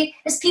 obviously,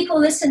 as people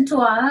listen to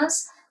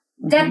us,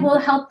 that will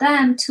help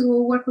them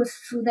to work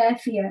through their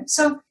fear.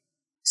 So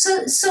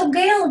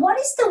Gail, what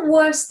is the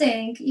worst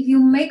thing if you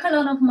make a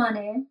lot of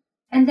money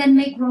and then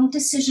make wrong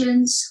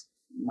decisions?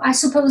 I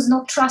suppose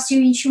not trust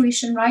your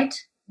intuition, right?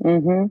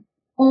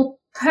 Or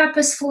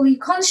purposefully,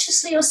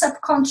 consciously or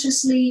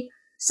subconsciously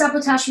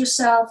sabotage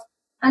yourself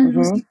and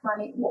lose your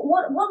money.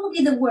 What would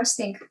be the worst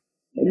thing?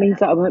 It means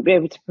that I won't be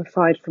able to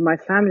provide for my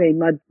family.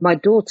 My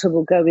daughter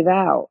will go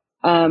without.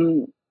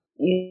 My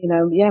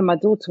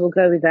daughter will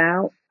go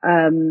without.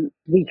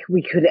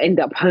 We could end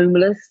up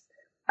homeless.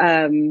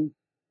 My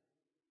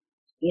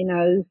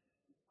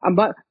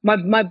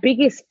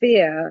biggest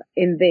fear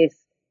in this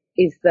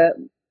is that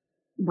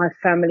my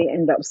family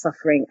end up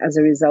suffering as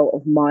a result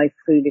of my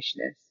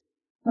foolishness.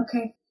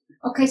 Okay.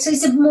 So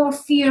it's a more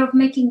fear of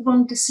making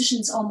wrong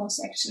decisions,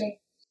 almost, actually.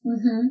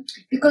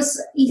 Because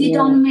if you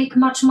don't make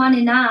much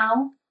money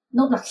now,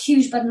 not like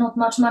huge, but not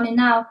much money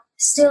now,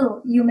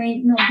 still you may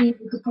not be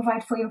able to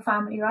provide for your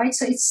family, right?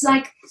 So it's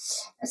like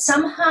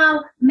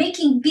somehow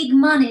making big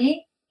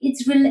money,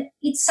 it's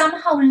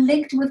somehow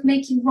linked with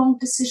making wrong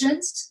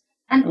decisions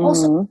and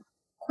also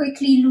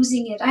quickly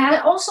losing it. I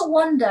also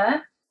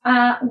wonder,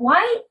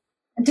 why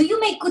do you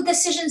make good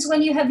decisions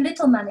when you have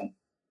little money?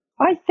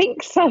 I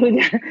think so.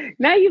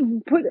 Now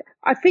you've put,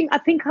 I think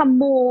I'm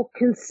more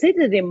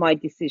considered in my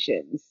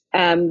decisions,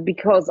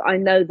 because I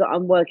know that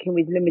I'm working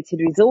with limited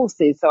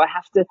resources, so I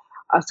have to,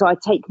 so I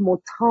take more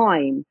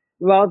time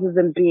rather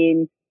than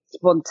being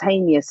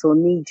spontaneous or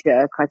knee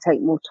jerk. I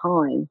take more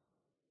time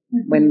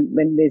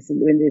when there's a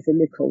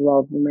little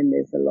rather than when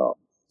there's a lot.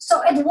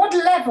 So at what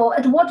level,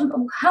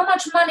 how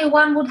much money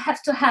one would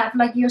have to have,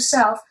 like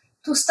yourself,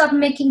 to start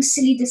making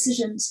silly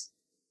decisions?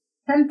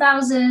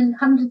 10,000,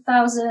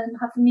 100,000,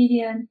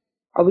 500,000?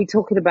 Are we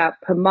talking about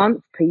per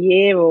month, per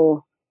year,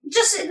 or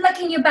just like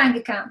in your bank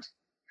account?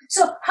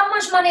 So how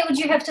much money would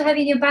you have to have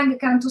in your bank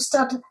account to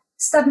start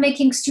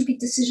making stupid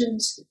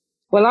decisions?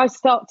 Well, I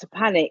start to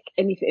panic.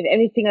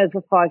 Anything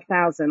over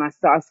 5,000, I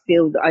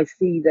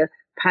see the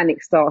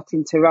panic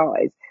starting to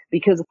rise,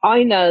 because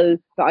I know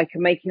that I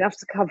can make enough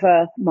to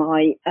cover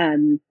my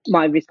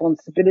my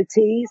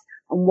responsibilities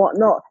and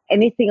whatnot.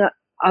 Anything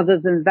other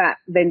than that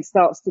then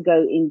starts to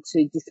go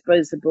into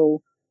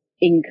disposable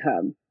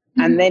income.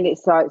 And then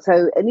it's like,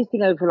 so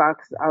anything over, like,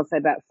 I'll say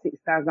about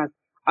 6,000,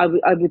 I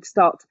would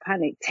start to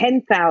panic.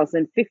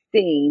 10,000,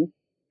 15,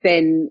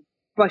 then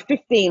by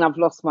 15, I've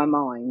lost my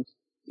mind.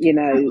 You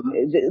know,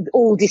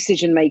 all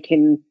decision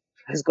making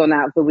has gone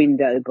out the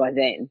window by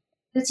then.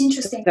 That's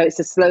interesting. So it's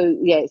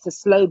a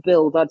slow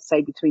build, I'd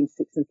say, between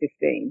 6 and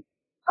 15.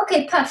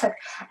 Okay, perfect.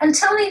 And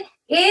tell me,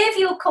 if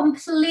you're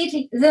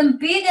completely, the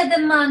bigger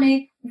the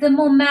money, the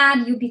more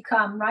mad you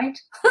become, right?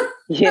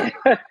 Yeah.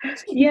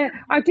 Yeah.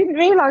 I didn't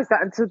realize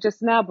that until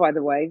just now, by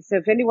the way. So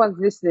if anyone's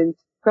listening,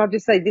 can I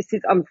just say this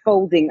is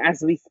unfolding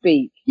as we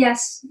speak?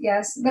 Yes.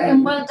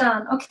 And well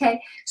done.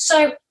 Okay.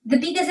 So the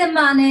bigger the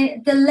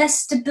money, the less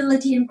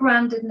stability and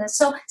groundedness.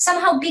 So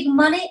somehow big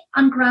money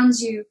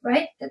ungrounds you,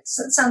 right? It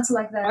sounds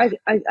like that.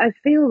 I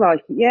feel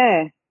like,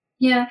 yeah.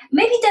 Yeah,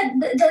 maybe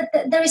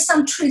that there is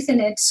some truth in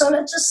it. So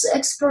let's just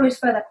explore it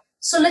further.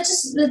 So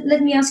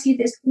let me ask you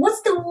this: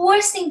 what's the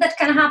worst thing that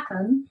can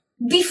happen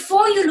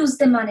before you lose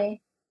the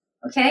money?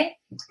 Okay,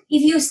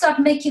 if you start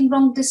making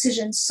wrong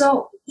decisions.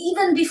 So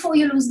even before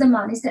you lose the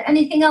money, is there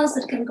anything else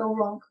that can go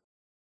wrong?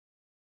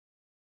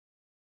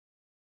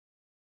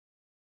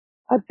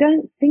 I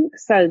don't think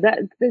so. That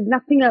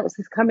nothing else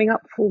is coming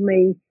up for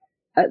me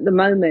at the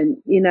moment.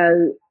 You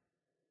know,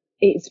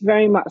 it's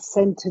very much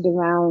centered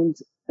around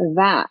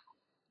that.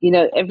 You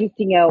know,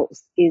 everything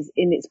else is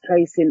in its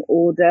place, in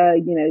order.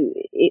 You know,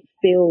 it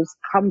feels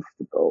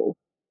comfortable,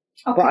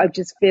 Okay. but I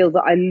just feel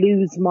that I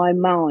lose my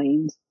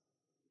mind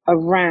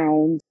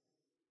around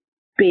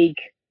big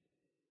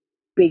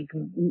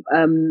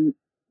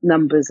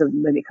numbers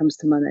when it comes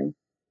to money.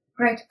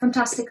 Great,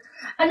 fantastic.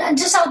 And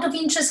just out of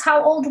interest,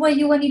 how old were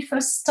you when you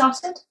first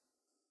started?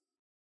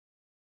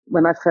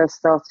 When I first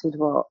started,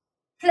 what?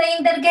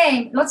 Playing that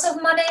game. Lots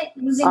of money,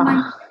 losing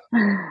money.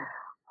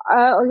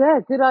 Oh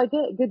yeah, good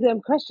idea. Good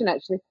question,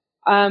 actually.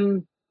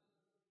 I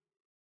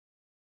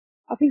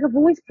think I've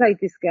always played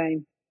this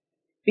game,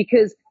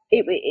 because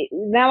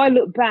now I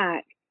look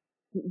back,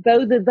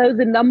 though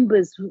the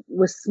numbers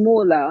were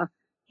smaller,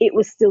 it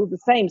was still the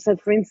same. So,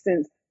 for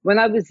instance, when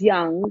I was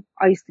young,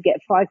 I used to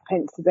get 5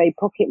 pence a day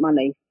pocket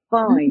money.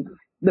 Fine.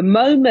 The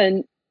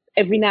moment,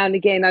 every now and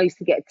again, I used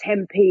to get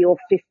 10p or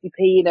 50p.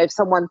 You know,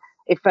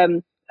 if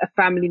a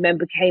family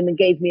member came and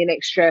gave me an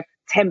extra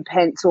 10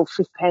 pence or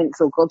 5 pence,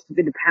 or God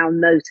forbid a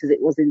pound note, as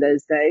it was in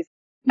those days.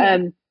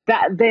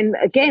 That then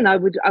again, I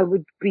would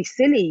be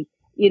silly.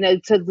 You know,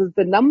 so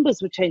the numbers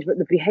would change, but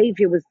the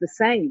behavior was the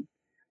same.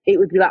 It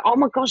would be like, oh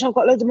my gosh, I've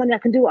got loads of money, I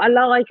can do what I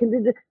like,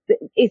 and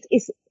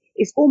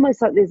it's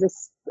almost like there's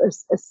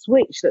a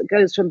switch that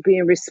goes from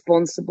being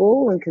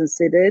responsible and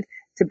considered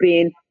to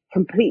being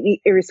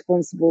completely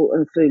irresponsible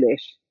and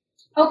foolish.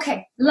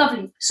 Okay,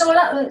 lovely. So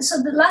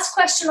the last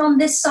question on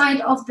this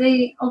side of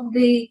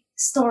the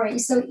story.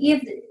 So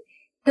if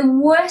the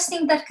worst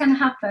thing that can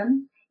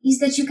happen is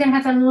that you can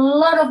have a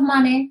lot of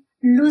money,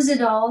 lose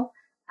it all,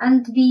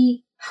 and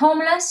be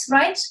homeless,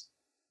 right?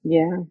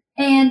 Yeah.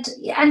 And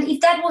if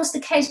that was the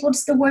case,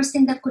 what's the worst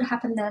thing that could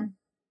happen then?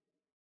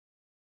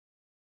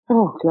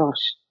 Oh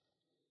gosh,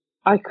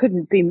 I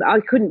couldn't be me. I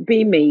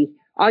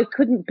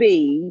couldn't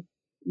be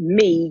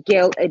me,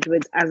 Gail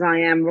Edwards, as I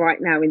am right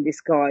now in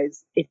this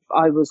guise, if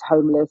I was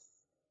homeless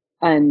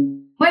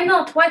and why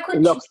not? Why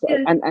couldn't lost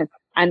you?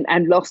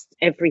 And lost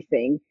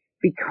everything,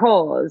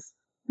 because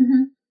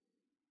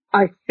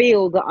I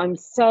feel that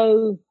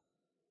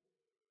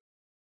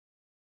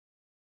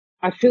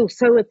I feel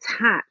so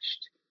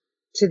attached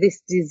to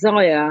this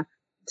desire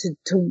to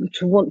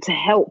want to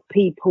help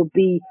people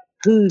be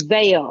who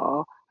they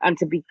are, and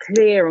to be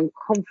clear and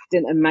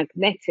confident and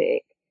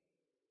magnetic,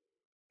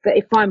 that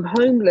if I'm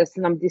homeless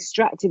and I'm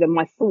distracted and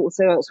my thoughts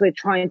are elsewhere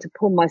trying to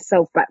pull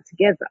myself back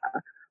together,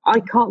 I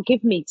can't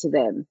give me to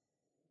them,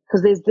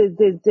 because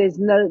there's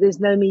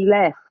no me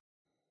left.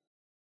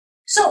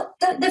 So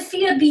the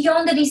fear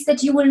beyond it is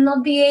that you will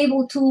not be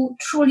able to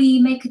truly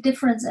make a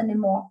difference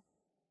anymore.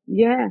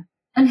 Yeah.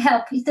 And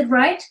help. Is that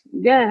right?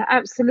 Yeah,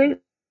 absolutely.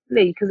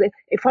 Because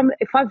if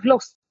I've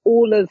lost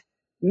all of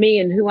me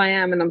and who I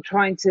am, and I'm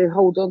trying to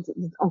hold on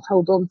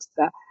to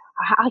that,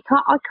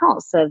 I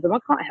can't serve them. I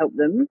can't help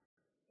them.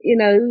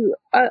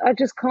 I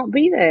just can't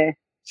be there.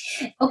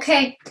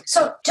 Okay,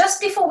 so just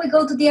before we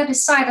go to the other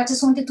side, I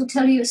just wanted to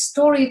tell you a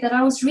story that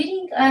I was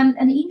reading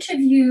an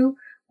interview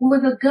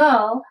with a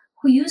girl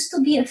who used to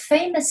be a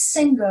famous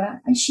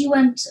singer, and she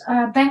went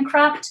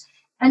bankrupt,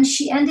 and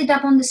she ended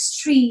up on the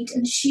street,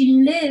 and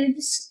she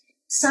lives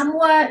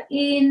somewhere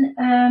in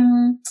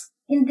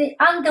the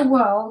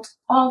underworld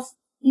of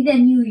either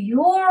New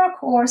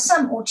York or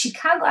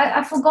Chicago.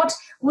 I forgot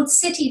what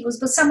city it was,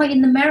 but somewhere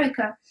in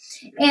America.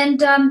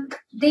 And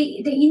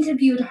they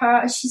interviewed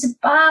her. She's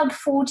about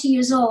 40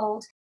 years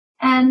old,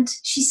 and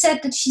she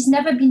said that she's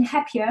never been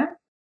happier.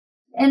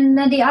 And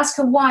then they asked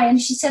her why, and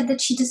she said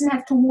that she doesn't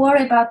have to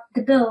worry about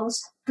the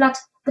bills, but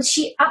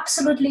she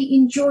absolutely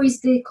enjoys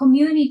the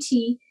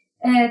community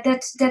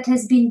that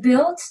has been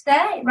built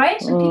there, right?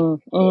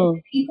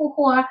 People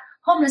who are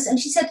homeless, and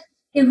she said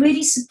they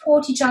really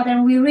support each other,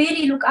 and we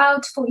really look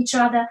out for each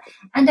other,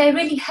 and I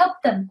really help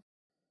them.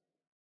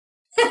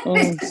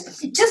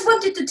 Just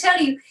wanted to tell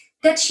you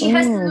that she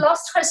hasn't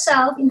lost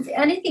herself. In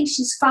anything,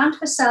 she's found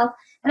herself.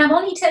 And I'm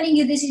only telling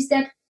you this is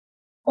that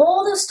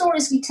all the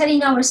stories we're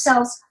telling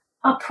ourselves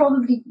are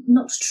probably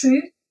not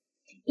true,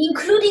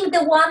 including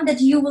the one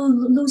that you will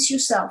lose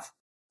yourself.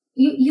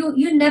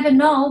 You never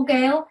know,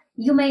 Gail.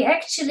 You may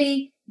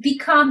actually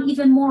become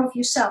even more of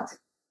yourself.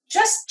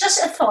 Just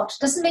a thought.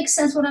 Does it make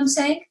sense what I'm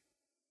saying?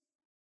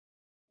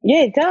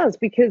 Yeah, it does.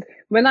 Because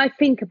when I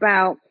think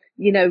about,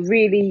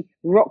 really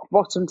rock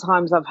bottom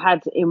times I've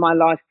had in my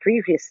life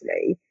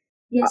previously,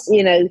 yes,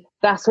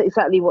 that's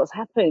exactly what's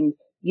happened.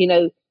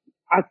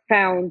 I've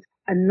found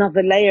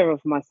another layer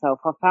of myself.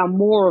 I found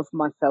more of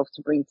myself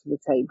to bring to the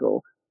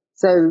table.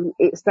 So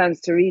it stands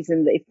to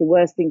reason that if the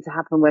worst thing to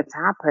happen were to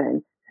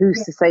happen,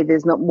 who's to say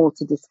there's not more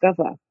to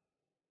discover?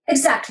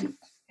 Exactly.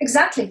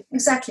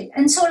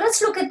 And so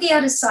let's look at the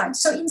other side.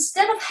 So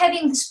instead of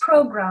having this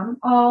program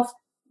of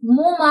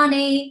more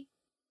money,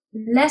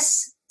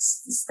 less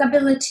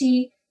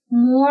stability,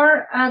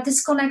 more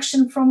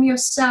disconnection from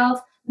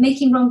yourself,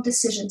 making wrong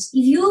decisions,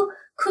 if you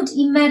could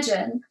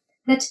imagine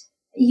that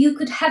you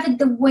could have it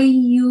the way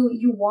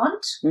you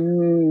want.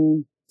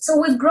 So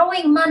with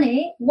growing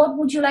money, what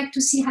would you like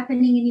to see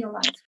happening in your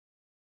life?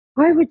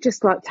 I would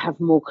just like to have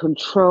more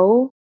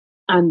control,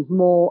 and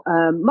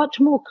much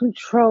more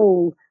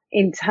control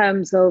in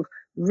terms of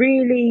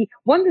really,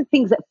 one of the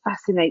things that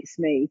fascinates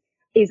me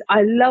is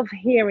I love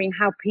hearing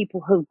how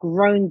people have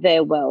grown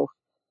their wealth.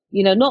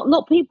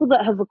 Not people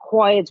that have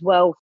acquired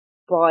wealth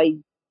by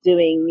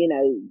doing,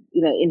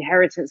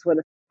 inheritance,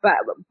 whatever,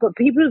 but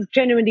people who've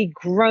genuinely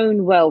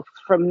grown wealth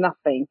from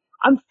nothing.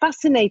 I'm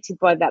fascinated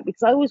by that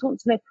because I always want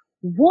to know,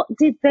 what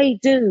did they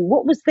do?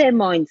 What was their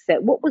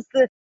mindset? What was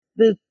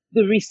the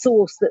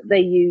resource that they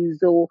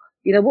used, or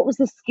what was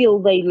the skill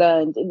they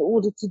learned in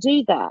order to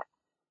do that?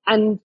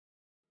 And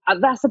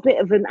that's a bit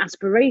of an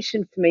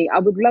aspiration for me. I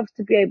would love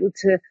to be able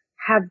to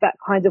have that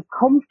kind of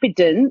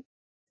confidence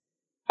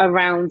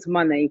around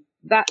money.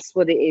 That's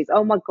what it is.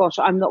 Oh my gosh,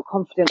 I'm not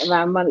confident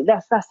around money.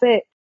 That's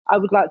it. I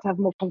would like to have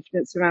more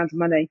confidence around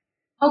money.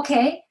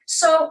 Okay,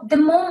 so the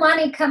more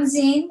money comes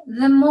in,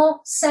 the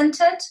more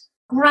centered,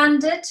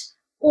 grounded,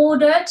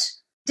 ordered,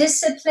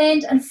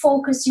 disciplined, and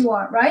focused you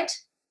are, right?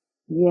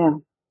 Yeah.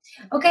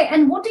 Okay,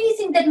 and what do you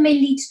think that may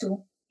lead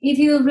to? If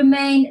you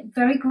remain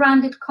very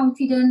grounded,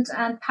 confident,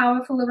 and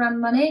powerful around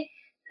money,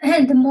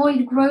 and the more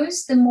it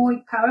grows, the more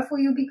powerful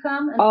you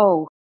become.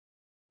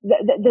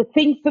 The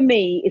thing for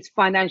me is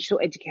financial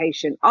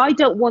education. I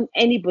don't want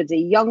anybody,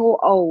 young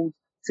or old,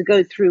 to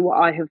go through what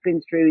I have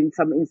been through in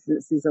some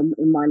instances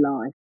in my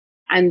life.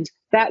 And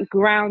that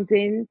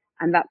grounding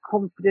and that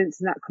confidence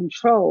and that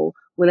control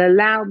will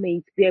allow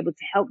me to be able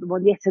to help them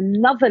on yet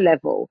another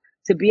level,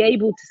 to be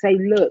able to say,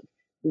 look,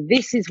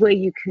 this is where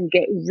you can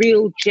get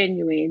real,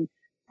 genuine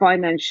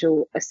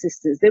financial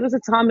assistance. There was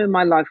a time in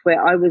my life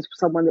where I was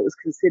someone that was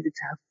considered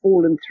to have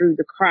fallen through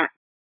the cracks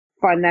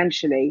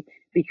financially,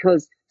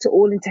 because to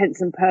all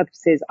intents and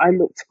purposes, I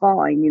looked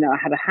fine. I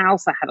had a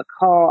house, I had a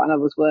car, and I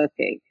was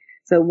working.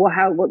 So what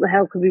the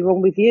hell could be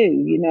wrong with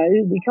you?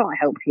 We can't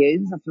help you.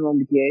 There's nothing wrong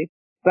with you.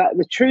 But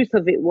the truth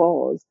of it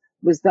was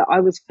that I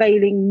was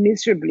failing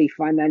miserably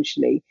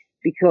financially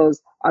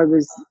because I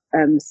was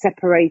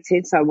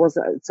separated.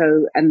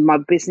 And my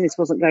business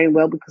wasn't going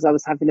well because I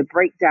was having a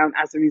breakdown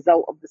as a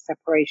result of the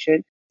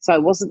separation. So I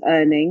wasn't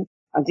earning.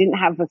 I didn't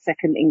have a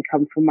second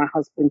income from my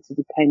husband to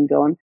depend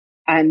on.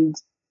 And,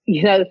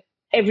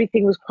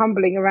 everything was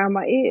crumbling around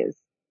my ears.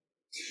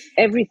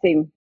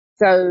 Everything.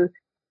 So,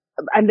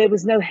 and there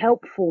was no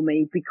help for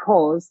me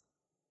because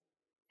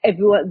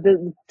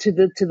everyone, to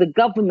the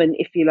government,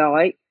 if you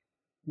like,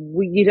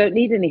 you don't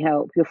need any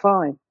help. You're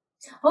fine.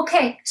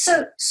 Okay,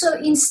 so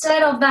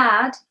instead of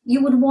that,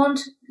 you would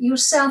want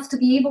yourself to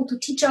be able to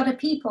teach other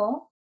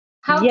people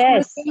how to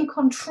Yes, regain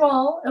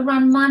control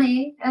around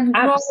money and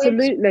grow it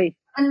absolutely.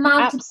 and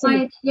multiply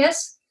Absolutely. it.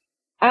 Yes?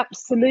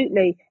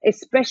 Absolutely.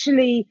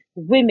 Especially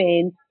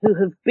women who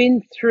have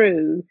been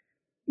through,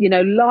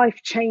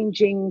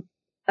 life-changing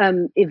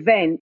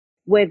events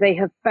where they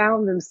have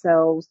found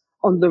themselves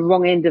on the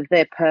wrong end of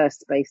their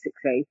purse,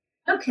 basically,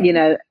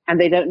 Okay. and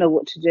they don't know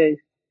what to do.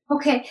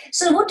 Okay.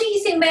 So what do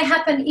you think may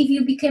happen if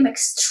you became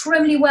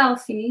extremely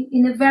wealthy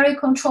in a very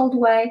controlled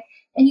way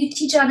and you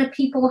teach other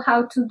people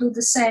how to do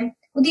the same?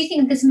 What do you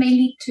think this may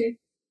lead to?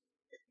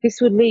 This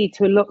would lead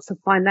to lots of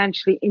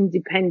financially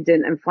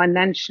independent and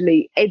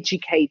financially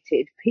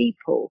educated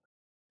people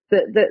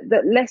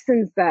that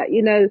lessens that,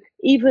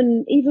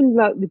 even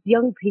like with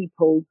young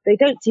people, they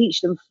don't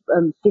teach them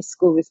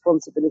fiscal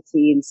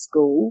responsibility in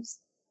schools,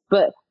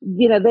 but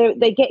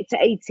they get to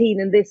 18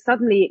 and they're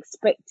suddenly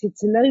expected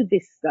to know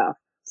this stuff.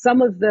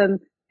 Some of them,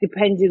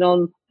 depending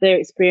on their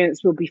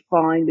experience, will be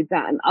fine with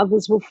that, and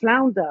others will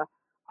flounder.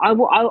 I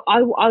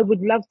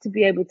would love to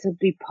be able to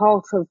be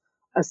part of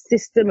a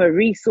system, a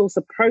resource,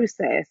 a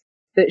process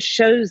that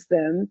shows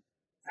them,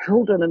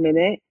 hold on a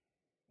minute,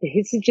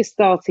 this is your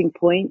starting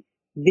point.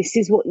 This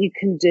is what you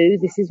can do.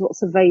 This is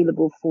what's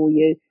available for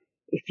you.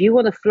 If you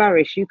want to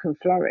flourish, you can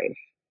flourish.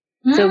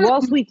 So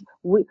whilst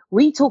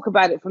we talk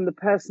about it from the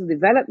personal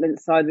development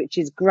side, which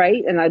is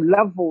great, and I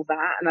love all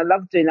that, and I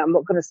love doing that, I'm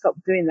not going to stop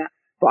doing that,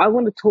 but I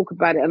want to talk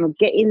about it and I'll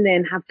get in there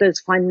and have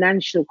those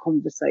financial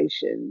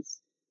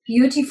conversations.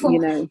 Beautiful.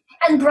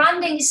 And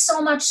branding is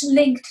so much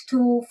linked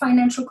to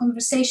financial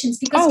conversations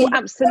because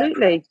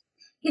absolutely.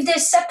 If they're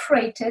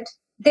separated,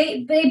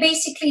 they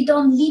basically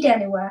don't lead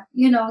anywhere.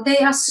 They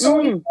are so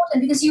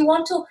important because you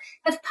want to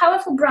have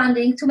powerful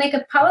branding to make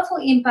a powerful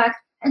impact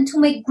and to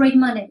make great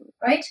money,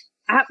 right?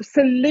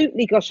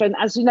 Absolutely, Gosia. And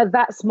as you know,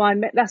 that's my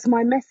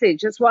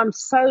message. That's why I'm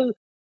so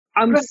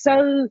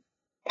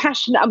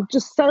passionate. I'm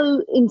just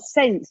so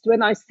incensed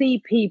when I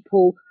see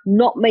people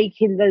not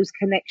making those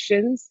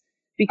connections,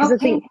 because I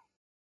think,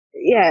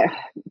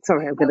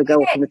 sorry, I'm going to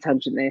go off on a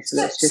tangent there.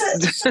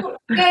 So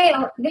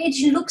Gail,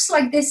 it looks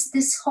like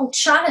this whole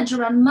challenge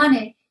around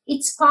money,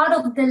 it's part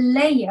of the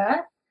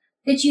layer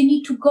that you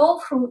need to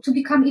go through to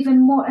become even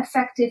more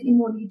effective in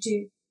what you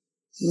do.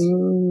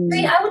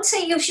 I would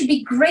say you should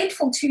be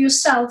grateful to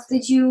yourself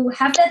that you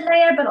have that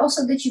layer, but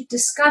also that you've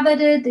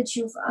discovered it, that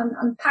you've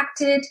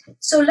unpacked it.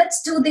 So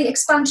let's do the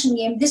expansion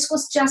game. This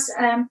was just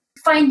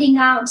finding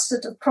out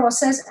sort of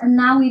process, and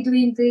now we're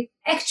doing the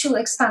actual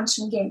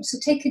expansion game. So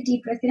take a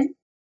deep breath in,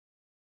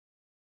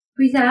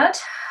 breathe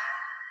out,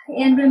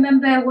 and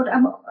remember what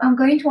I'm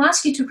going to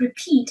ask you to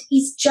repeat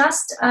is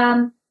just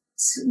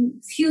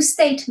few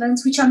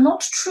statements which are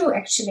not true.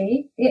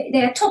 Actually,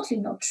 they are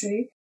totally not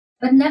true.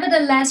 But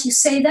nevertheless, you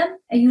say them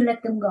and you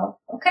let them go,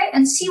 okay?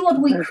 And see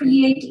what we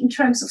create in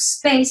terms of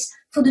space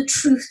for the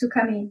truth to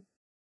come in.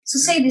 So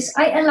say this: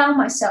 I allow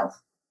myself.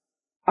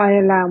 I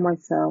allow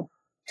myself.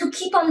 To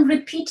keep on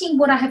repeating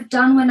what I have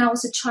done when I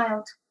was a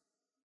child.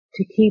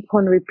 To keep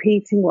on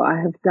repeating what I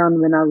have done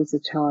when I was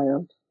a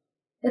child.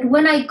 That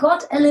when I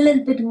got a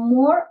little bit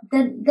more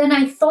than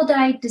I thought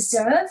I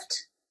deserved.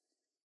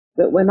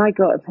 That when I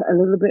got a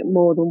little bit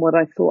more than what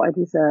I thought I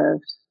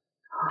deserved.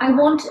 I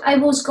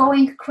was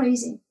going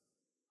crazy.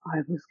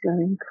 I was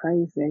going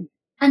crazy.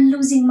 And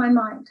losing my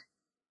mind.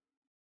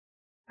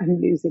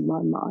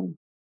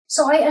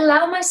 So I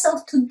allow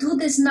myself to do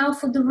this now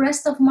for the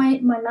rest of my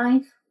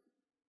life.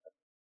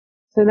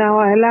 So now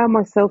I allow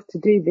myself to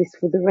do this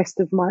for the rest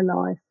of my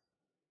life.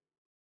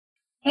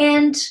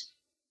 And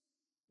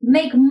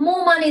make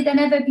more money than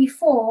ever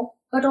before,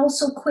 but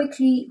also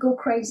quickly go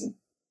crazy.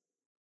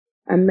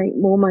 And make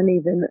more money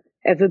than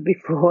ever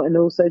before and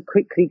also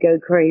quickly go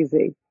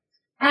crazy.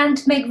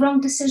 And make wrong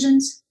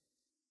decisions.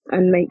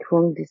 And make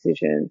wrong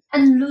decisions.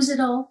 And lose it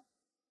all.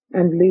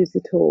 And lose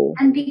it all.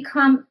 And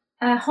become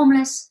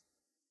homeless.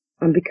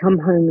 And become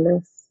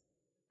homeless.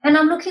 And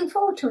I'm looking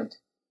forward to it.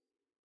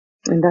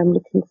 And I'm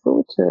looking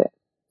forward to it.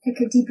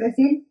 Take a deep breath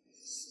in.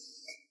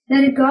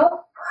 Let it go.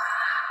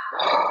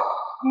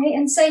 Okay,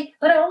 and say,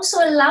 but I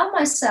also allow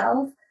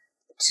myself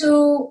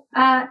to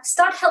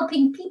start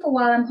helping people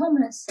while I'm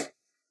homeless.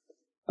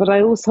 But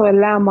I also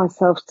allow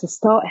myself to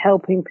start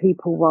helping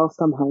people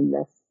whilst I'm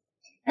homeless.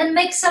 And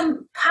make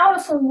some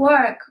powerful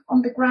work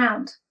on the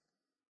ground.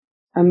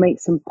 And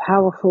make some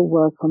powerful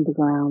work on the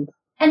ground.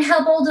 And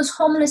help all those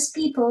homeless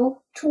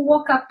people to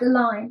walk up the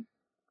line.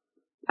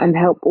 And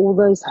help all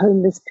those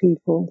homeless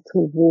people to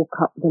walk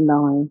up the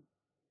line.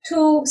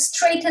 To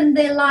straighten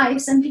their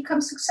lives and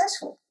become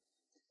successful.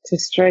 To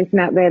straighten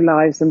out their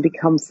lives and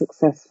become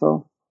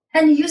successful.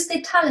 And use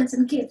their talents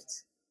and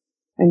gifts.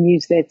 And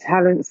use their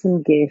talents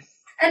and gifts.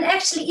 And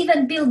actually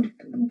even build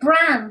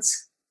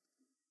brands.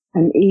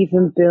 And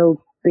even build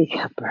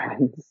bigger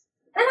brands.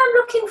 And I'm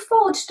looking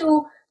forward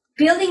to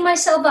building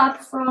myself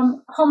up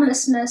from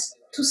homelessness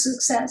to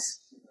success.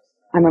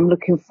 And I'm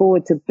looking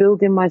forward to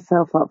building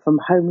myself up from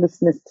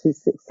homelessness to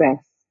success.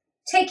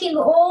 Taking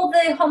all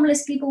the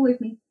homeless people with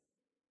me.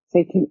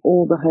 Taking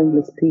all the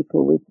homeless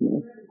people with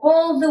me.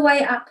 All the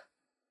way up.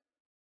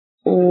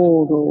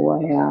 All the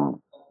way up.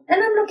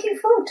 And I'm looking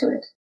forward to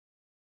it.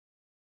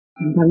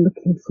 And I'm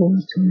looking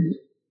forward to it.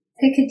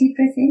 Take a deep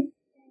breath in.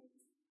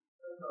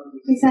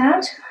 Breathe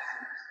out.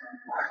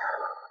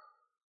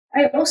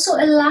 I also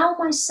allow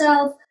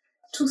myself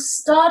to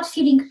start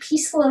feeling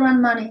peaceful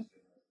around money.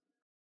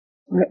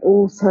 I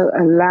also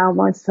allow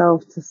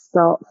myself to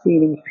start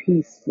feeling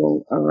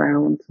peaceful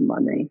around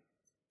money.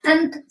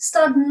 And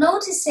start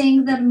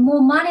noticing that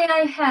more money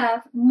I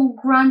have, more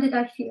grounded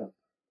I feel.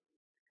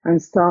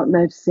 And start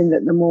noticing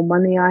that the more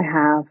money I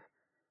have,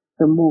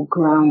 the more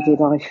grounded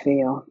I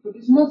feel.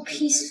 More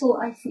peaceful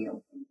I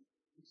feel.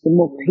 The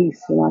more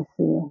peaceful I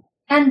feel.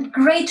 And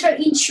greater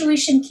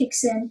intuition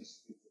kicks in.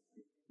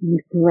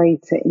 And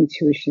greater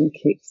intuition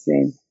kicks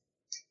in.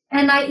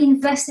 And I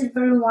invested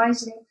very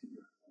wisely.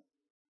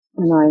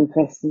 And I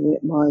invested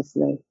it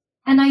wisely.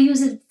 And I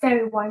use it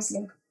very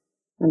wisely.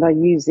 And I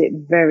use it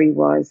very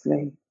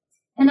wisely.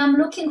 And I'm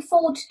looking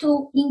forward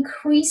to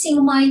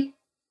increasing my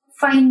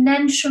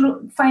financial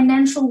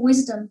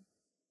wisdom.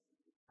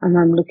 And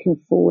I'm looking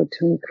forward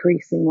to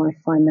increasing my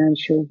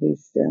financial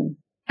wisdom.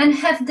 And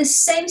have the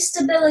same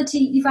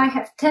stability if I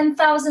have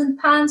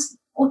 £10,000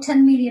 or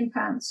 £10 million.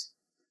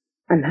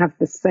 And have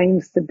the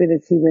same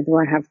stability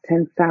whether I have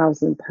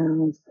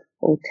 £10,000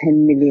 or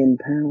 £10 million.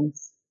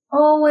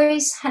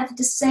 Always have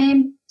the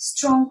same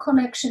strong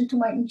connection to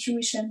my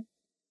intuition.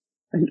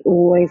 And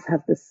always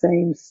have the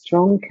same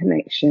strong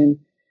connection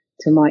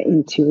to my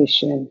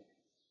intuition.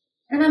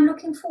 And I'm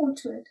looking forward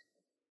to it.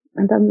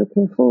 And I'm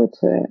looking forward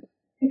to it.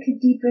 Take a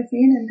deep breath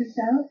in and breathe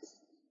out.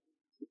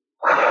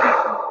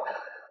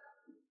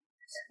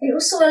 I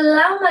also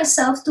allow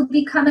myself to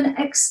become an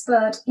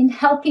expert in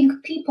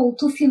helping people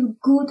to feel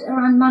good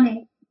around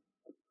money.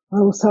 I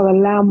also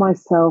allow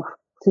myself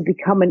to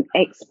become an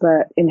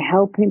expert in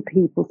helping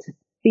people to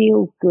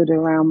feel good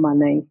around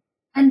money.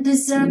 And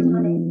deserve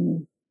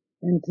money.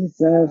 And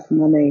deserve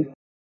money.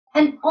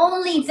 And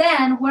only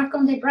then work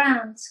on their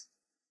brands.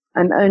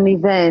 And only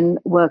then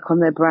work on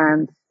their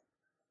brands.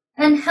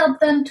 And help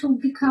them to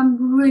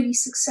become really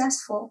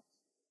successful.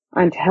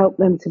 And help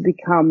them to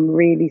become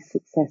really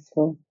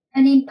successful.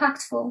 And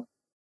impactful.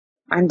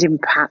 And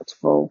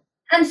impactful.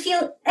 And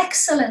feel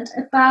excellent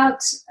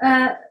about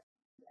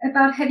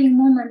having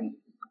more money.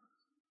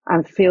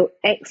 And feel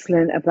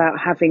excellent about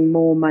having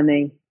more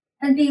money.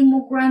 And being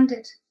more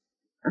grounded.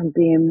 And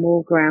being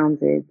more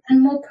grounded.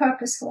 And more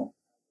purposeful.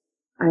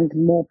 And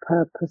more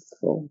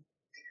purposeful.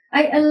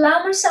 I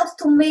allow myself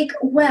to make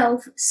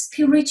wealth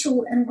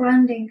spiritual and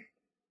grounding.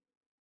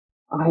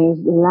 I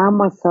allow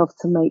myself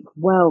to make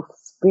wealth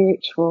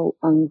spiritual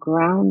and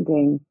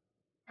grounding.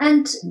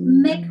 And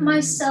make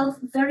myself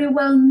very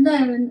well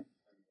known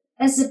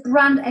as a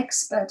brand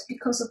expert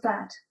because of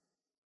that.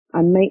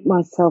 And make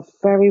myself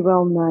very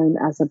well known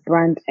as a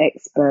brand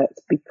expert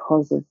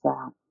because of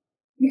that.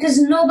 Because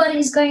nobody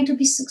is going to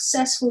be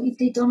successful if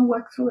they don't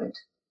work through it.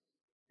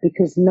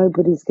 Because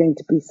nobody's going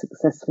to be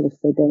successful if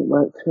they don't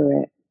work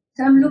through it.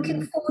 So I'm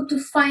looking forward to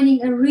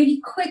finding a really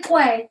quick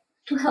way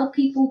to help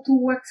people to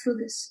work through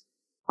this.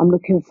 I'm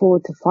looking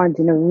forward to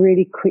finding a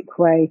really quick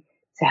way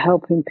to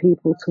helping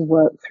people to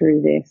work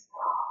through this.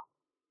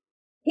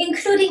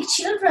 Including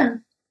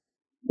children.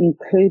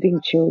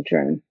 Including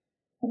children.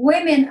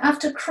 Women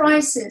after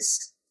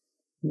crisis.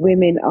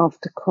 Women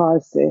after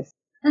crisis.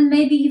 And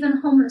maybe even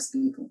homeless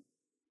people.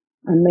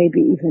 And maybe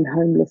even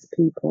homeless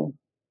people.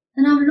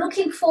 And I'm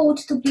looking forward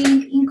to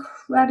being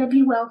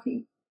incredibly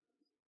wealthy.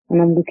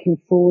 And I'm looking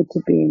forward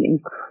to being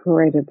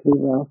incredibly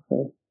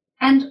wealthy.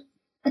 And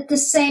at the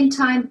same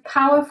time,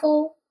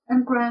 powerful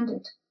and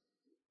grounded.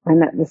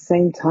 And at the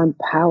same time,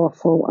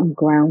 powerful and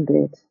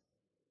grounded.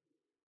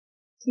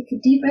 Take a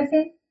deep breath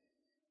in.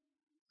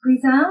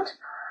 Breathe out.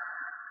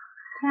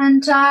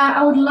 And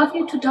I would love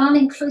you to,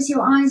 darling, close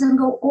your eyes and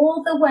go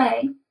all the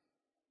way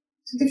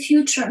to the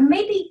future. And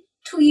maybe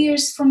 2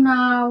 years from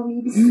now,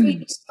 maybe 3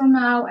 years from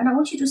now. And I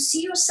want you to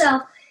see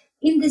yourself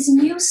in this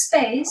new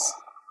space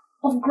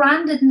of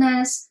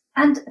groundedness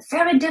and a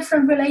very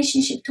different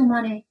relationship to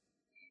money.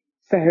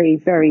 Very,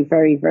 very,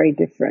 very, very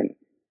different.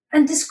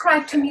 And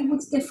describe to me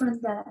what's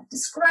different there.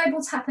 Describe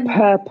what's happening.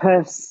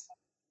 Purpose,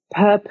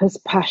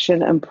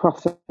 passion, and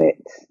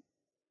profit.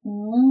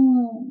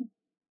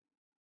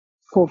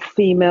 For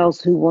females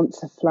who want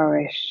to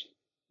flourish.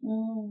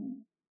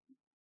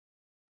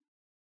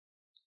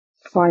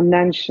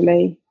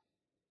 Financially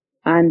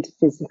and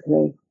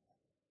physically.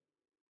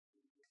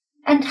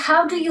 And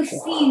how do you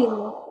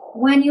feel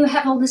when you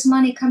have all this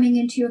money coming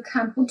into your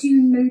account? What do you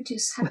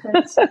notice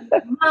happens in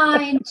your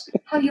mind?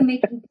 How you're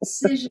making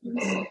decisions?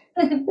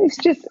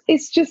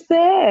 It's just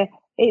there.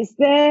 It's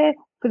there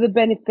for the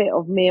benefit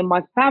of me and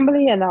my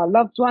family and our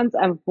loved ones,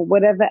 and for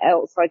whatever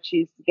else I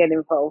choose to get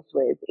involved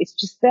with. It's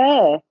just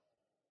there.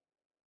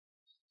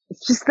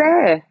 It's just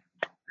there.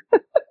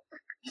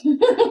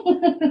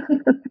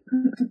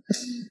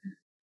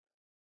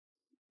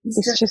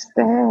 It's just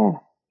there.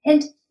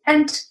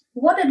 And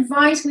what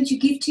advice would you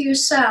give to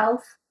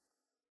yourself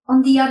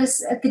on the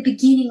others at the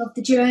beginning of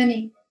the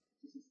journey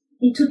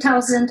in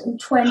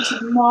 2020,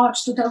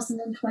 March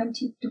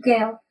 2020, to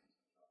Gail?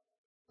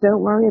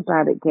 Don't worry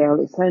about it, Gail.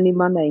 It's only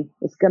money.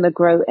 It's going to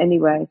grow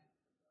anyway.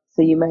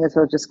 So you may as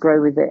well just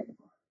grow with it.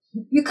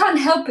 You can't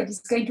help it; it's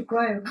going to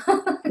grow.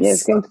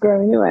 It's going to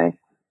grow anyway.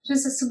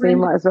 Just a So you surrender.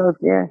 might as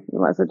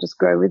well just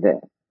grow with it.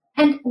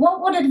 And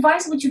what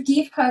advice would you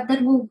give her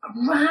that will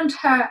ground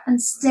her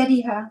and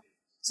steady her?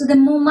 So the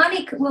more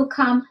money will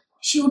come,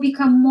 she will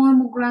become more and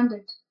more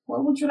grounded.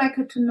 What would you like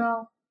her to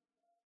know?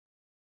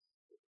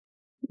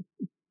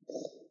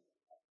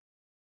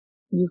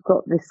 You've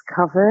got this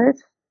covered.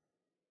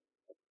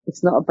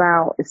 It's not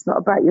about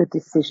your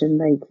decision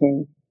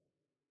making.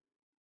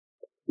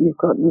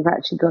 You've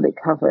actually got it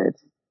covered.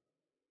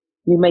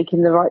 You're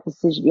making the right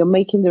decision. You're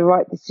making the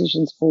right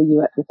decisions for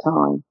you at the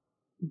time.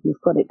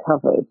 You've got it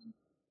covered.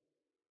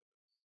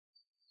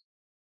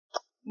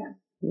 Yeah.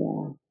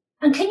 Yeah.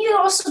 And can you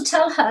also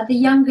tell her, the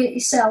younger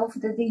self,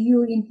 the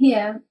you in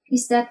here,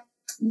 is that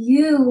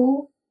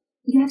you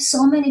have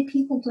so many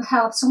people to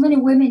help, so many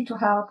women to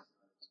help,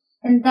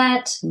 and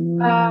that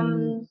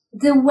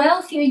the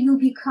wealthier you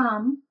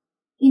become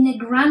in a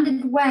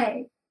grounded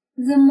way,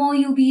 the more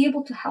you'll be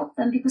able to help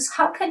them. Because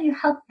how can you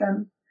help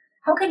them?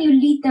 How can you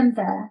lead them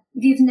there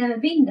if you've never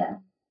been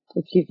there?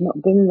 If you've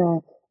not been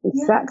there,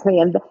 exactly.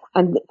 Yeah.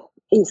 And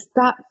it's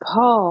that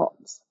part.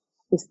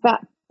 It's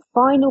that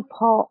final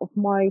part of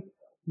my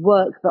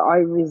work that I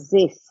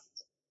resist.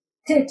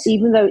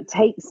 Even though it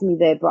takes me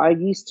there, but I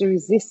used to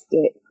resist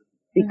it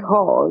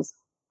because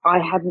I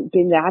hadn't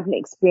been there, I hadn't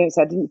experienced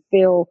it, I didn't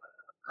feel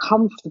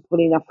comfortable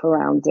enough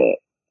around it.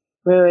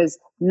 Whereas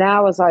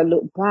now, as I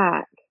look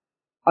back,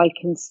 I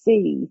can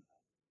see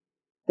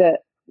that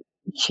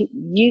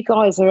you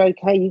guys are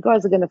okay. You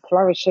guys are going to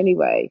flourish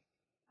anyway.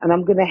 And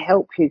I'm going to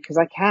help you because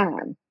I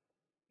can.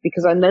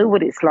 Because I know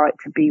what it's like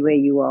to be where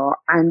you are.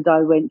 And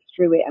I went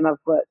through it and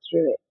I've worked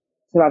through it.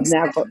 So I've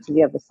now got to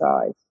the other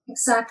side.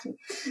 Exactly.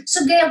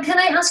 So, Gail, can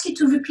I ask you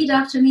to repeat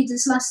after me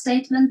this last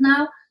statement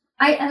now?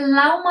 I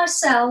allow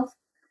myself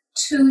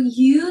to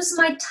use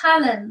my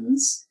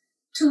talents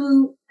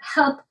to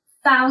help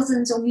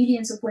thousands or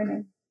millions of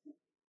women.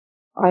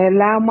 I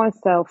allow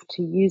myself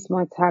to use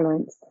my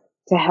talents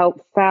to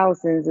help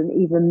thousands and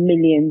even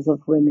millions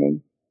of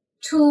women.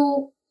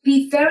 To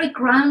be very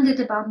grounded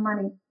about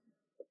money.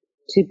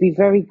 To be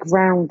very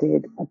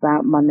grounded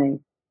about money.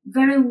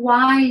 Very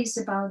wise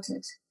about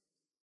it.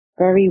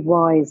 Very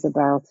wise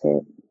about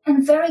it.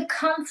 And very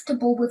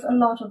comfortable with a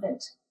lot of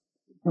it.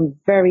 I'm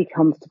very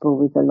comfortable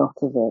with a lot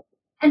of it.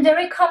 And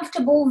very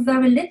comfortable with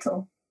very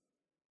little.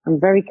 I'm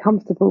very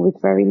comfortable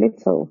with very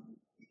little.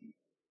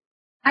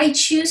 I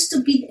choose to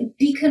be a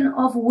beacon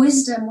of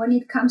wisdom when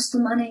it comes to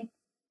money.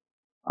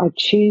 I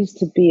choose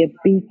to be a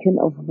beacon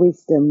of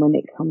wisdom when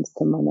it comes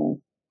to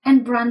money.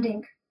 And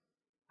branding.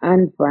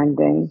 And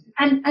branding.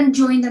 And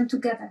join them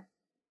together.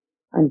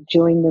 And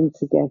join them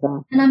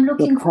together. And I'm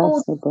looking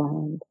forward. Your personal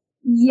brand.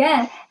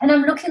 Yeah, and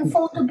I'm looking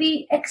forward to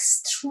be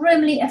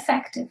extremely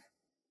effective.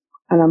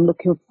 And I'm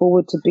looking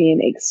forward to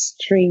being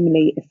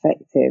extremely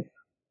effective.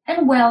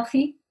 And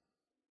wealthy.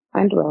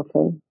 And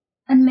wealthy.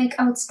 And make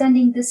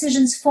outstanding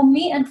decisions for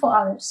me and for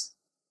others.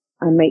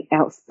 And make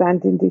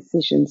outstanding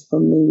decisions for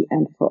me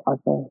and for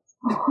others.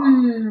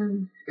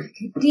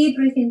 Deep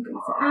breath in, breathe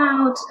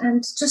out,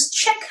 and just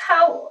check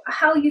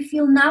how you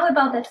feel now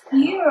about that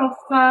fear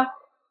of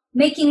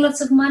making lots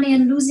of money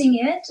and losing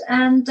it,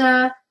 and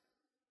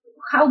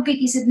how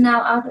big is it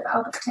now out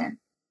of 10?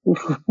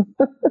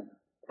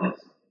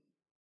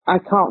 I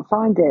can't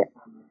find it.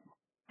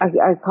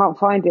 I can't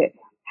find it.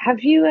 Have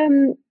you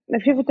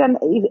ever done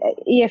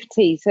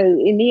EFT? So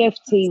in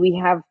EFT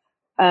we have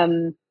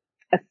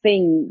a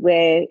thing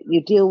where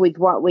you deal with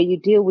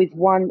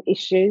one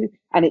issue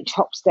and it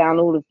chops down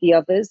all of the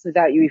others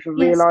without you even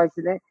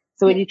realizing it.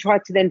 So when you try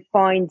to then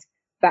find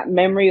that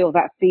memory or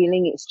that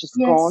feeling, it's just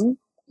gone.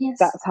 Yes.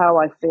 That's how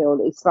I feel.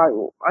 It's like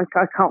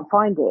I can't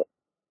find it.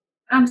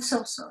 I'm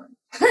so sorry.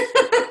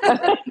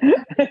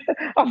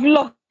 I've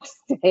lost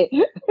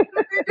it.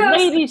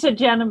 Ladies and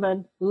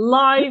gentlemen,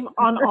 live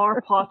on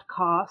our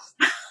podcast,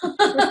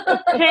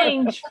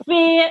 change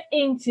fear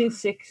into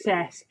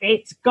success.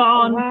 It's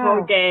gone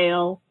for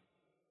Gail.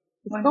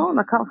 It's gone.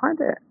 I can't find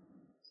it.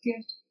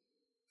 Good.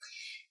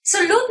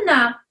 So,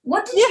 Lubna,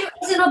 what did you,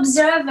 as an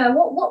observer,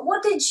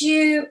 what did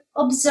you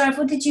observe?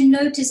 What did you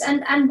notice?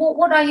 And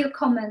what are your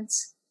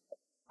comments?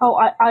 Oh,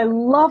 I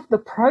love the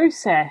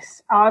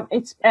process.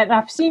 And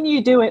I've seen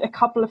you do it a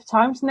couple of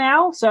times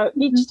now. So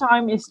each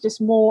time is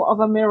just more of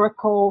a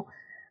miracle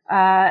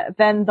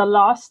than the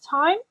last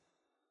time.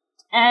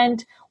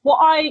 And what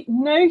I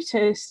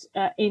noticed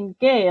in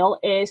Gail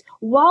is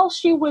while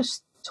she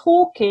was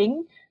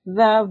talking,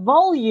 the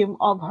volume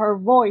of her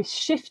voice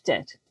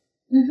shifted.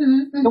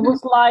 It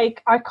was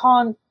like, I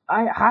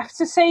have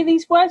to say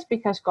these words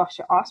because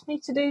Gosia asked me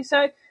to do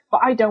so,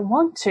 but I don't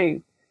want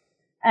to.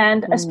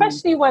 And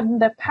especially when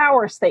the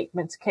power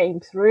statements came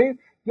through,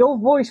 your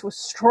voice was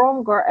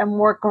stronger and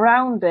more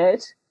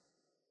grounded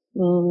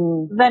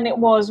than it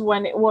was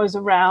when it was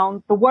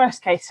around the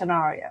worst case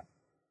scenario.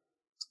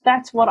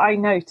 That's what I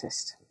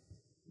noticed.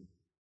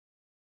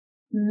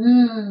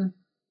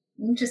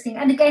 Interesting.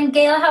 And again,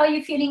 Gail, how are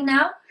you feeling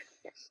now?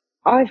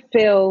 I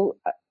feel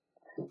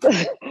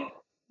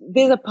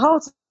there's a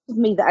part of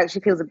me that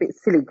actually feels a bit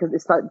silly because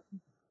it's like,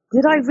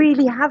 did I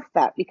really have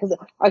that? Because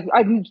I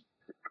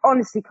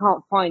honestly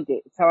can't find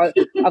it. So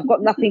I've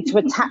got nothing to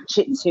attach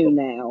it to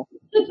now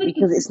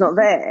because it's not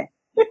there.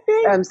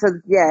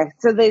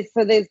 So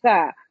there's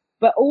that.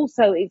 But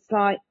also it's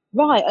like,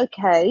 right,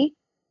 okay,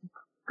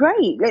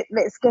 great,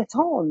 let's get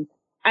on.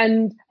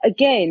 And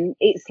again,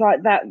 it's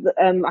like that.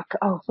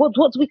 What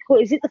do we call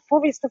it? Is it the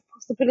forest of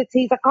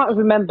possibilities? I can't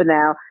remember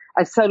now.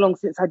 It's so long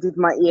since I did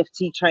my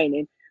EFT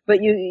training. But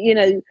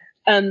it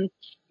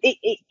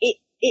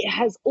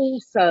has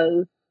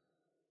also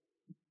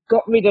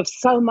got rid of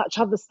so much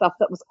other stuff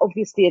that was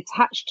obviously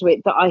attached to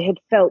it that I had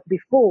felt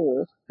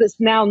before that's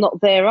now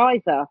not there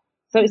either.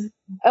 So it's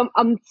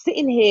I'm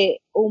sitting here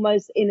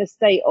almost in a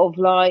state of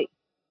like,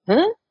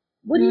 huh?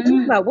 What are you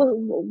talking about?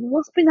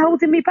 What's been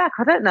holding me back?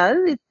 I don't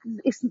know.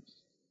 It's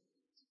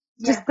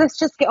just let's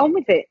just get on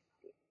with it.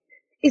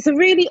 It's a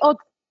really odd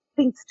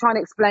thing to try and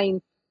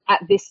explain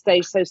at this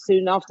stage so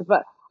soon after,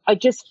 but I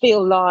just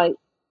feel like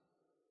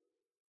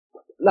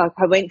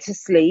I went to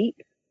sleep.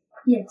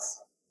 Yes.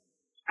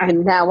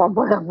 And now I've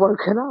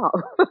woken up.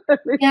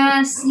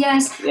 Yes. Yeah.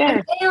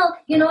 And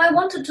Gail, I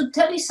wanted to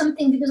tell you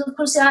something because, of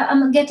course,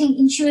 I'm getting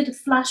intuitive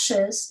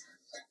flashes.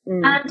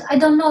 And I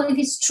don't know if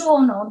it's true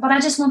or not, but I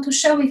just want to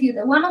share with you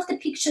that one of the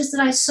pictures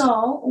that I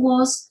saw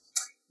was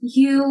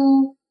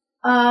you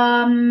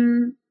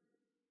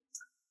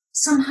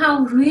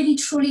somehow really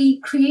truly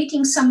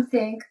creating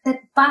something that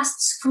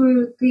busts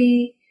through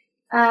the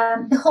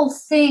whole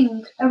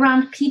thing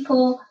around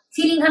people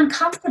feeling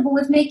uncomfortable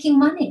with making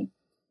money.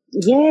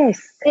 Yes.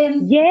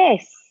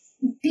 Yes.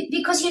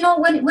 Because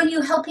when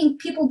you're helping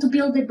people to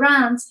build their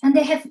brands and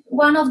they have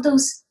one of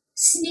those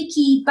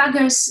sneaky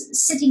buggers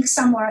sitting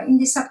somewhere in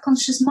the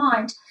subconscious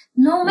mind,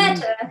 no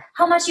matter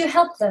how much you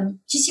help them,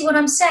 do you see what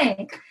I'm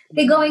saying?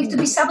 They're going to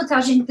be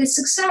sabotaging the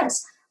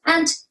success.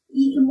 And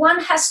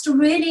one has to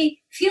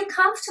really feel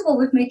comfortable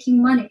with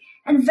making money.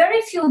 And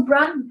very few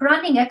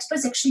branding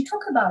experts actually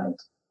talk about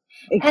it.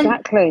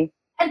 Exactly.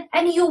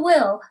 And you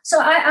will. So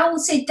I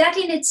would say that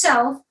in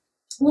itself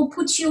will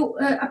put you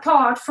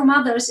apart from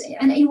others,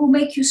 and it will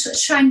make you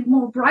shine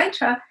more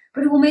brighter,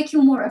 but it will make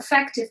you more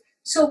effective.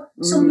 So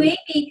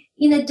maybe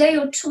in a day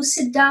or two,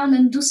 sit down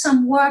and do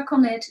some work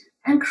on it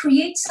and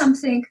create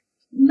something,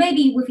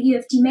 maybe with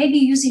EFT, maybe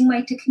using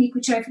my technique,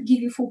 which I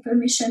give you full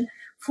permission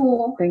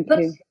for. Thank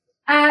you.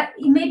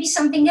 Maybe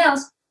something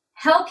else.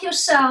 Help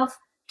yourself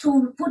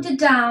to put it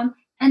down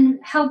and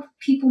help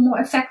people more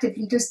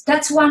effectively. Because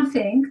that's one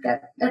thing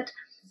that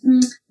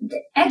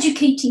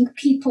educating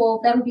people,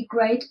 that would be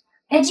great.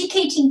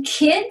 Educating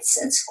kids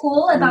at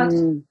school about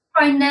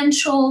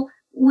financial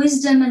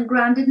wisdom and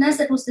groundedness,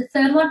 that was the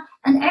third one.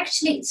 And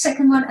actually,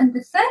 second one and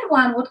the third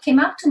one, what came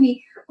up to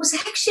me was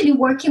actually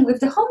working with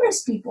the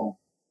homeless people.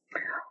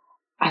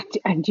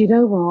 And you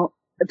know what?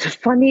 The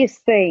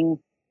funniest thing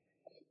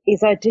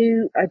is I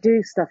do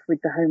stuff with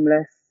the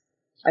homeless.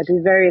 I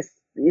do various,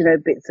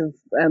 bits of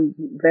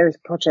various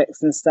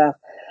projects and stuff.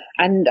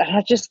 And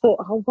I just thought,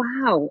 oh,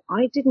 wow,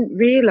 I didn't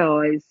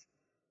realise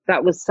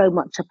that was so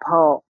much a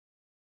part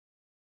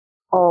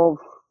of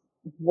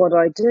what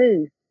I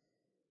do.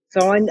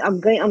 So I'm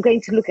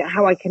going to look at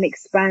how I can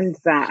expand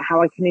that,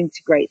 how I can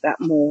integrate that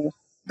more.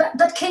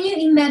 But can you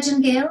imagine,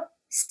 Gail,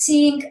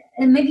 seeing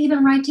and maybe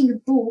even writing a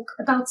book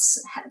about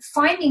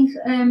finding,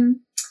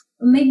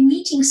 maybe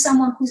meeting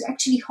someone who's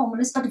actually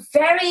homeless but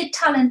very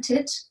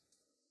talented,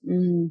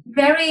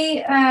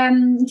 very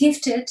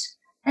gifted,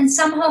 and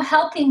somehow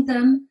helping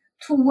them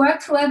to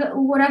work through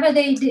whatever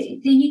they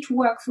need to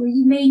work through.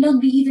 It may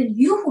not be even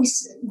you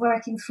who's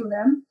working through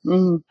them,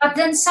 but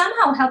then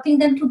somehow helping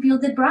them to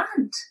build a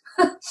brand.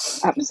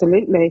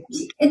 Absolutely.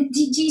 And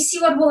do you see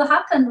what will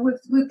happen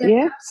with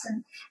that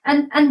person?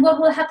 And what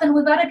will happen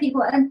with other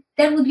people? And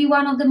that would be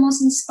one of the most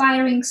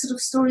inspiring sort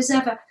of stories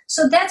ever.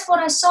 So that's what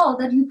I saw,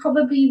 that you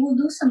probably will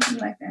do something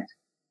like that.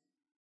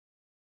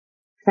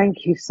 Thank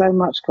you so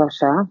much,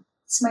 Gosia.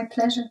 It's my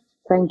pleasure.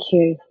 Thank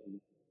you.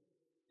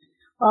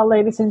 Well,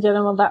 ladies and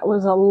gentlemen, that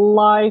was a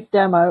live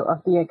demo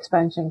of the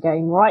expansion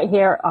game right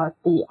here at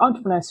the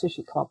Entrepreneur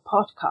Sushi Club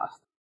podcast.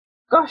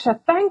 Gosia,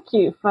 thank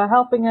you for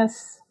helping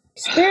us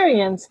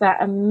experience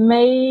that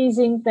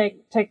amazing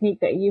technique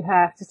that you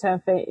have to turn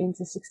failure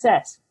into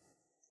success.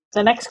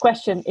 The next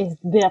question is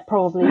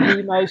probably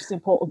the most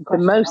important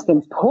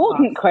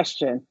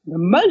question. The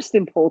most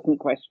important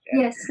question.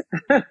 Yes.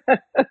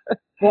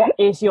 What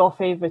is your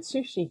favorite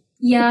sushi?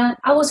 Yeah,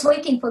 I was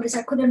waiting for this.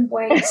 I couldn't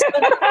wait.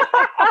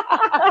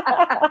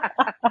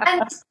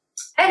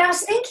 And I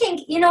was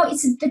thinking,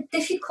 it's a bit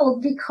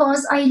difficult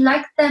because I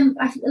like them.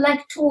 I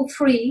like 2 or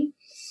 3.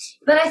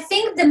 But I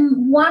think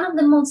one of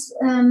the most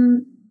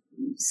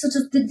sort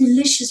of the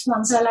delicious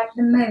ones I like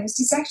the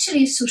most is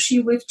actually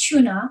sushi with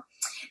tuna,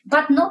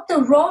 but not the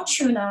raw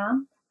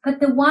tuna, but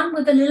the one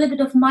with a little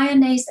bit of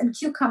mayonnaise and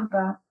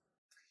cucumber,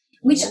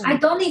 which I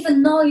don't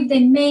even know if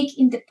they make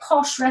in the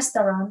posh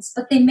restaurants,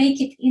 but they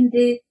make it in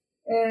the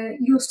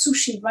your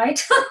sushi, right?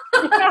 So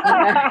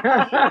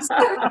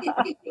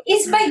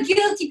it's my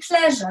guilty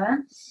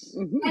pleasure.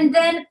 And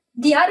then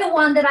the other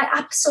one that I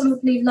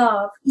absolutely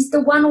love is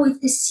the one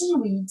with the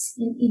seaweeds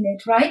in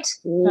it, right?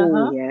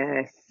 Oh,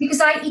 yes. Because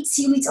I eat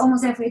seaweeds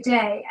almost every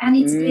day, and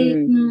it's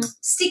the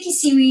sticky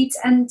seaweeds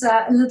and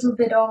a little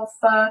bit of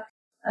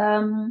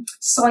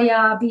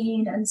soya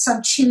bean and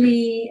some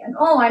chili, and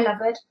I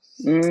love it.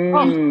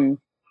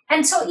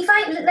 And so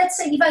let's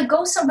say if I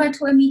go somewhere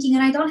to a meeting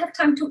and I don't have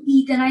time to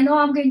eat, and I know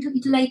I'm going to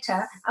eat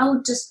later, I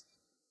would just,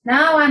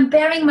 now I'm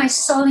bearing my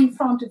soul in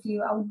front of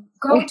you. I would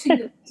go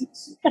to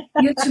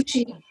your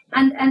sushi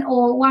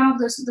or one of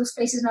those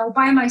places, and I will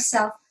buy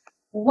myself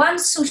one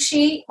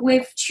sushi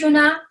with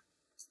tuna,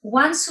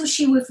 one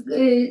sushi with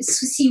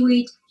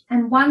seaweed,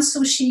 and one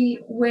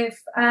sushi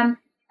with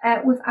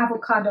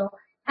avocado.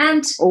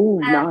 And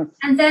nice.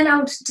 And then I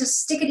would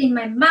just stick it in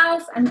my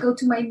mouth and go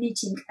to my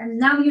meeting. And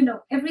now you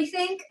know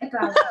everything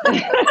about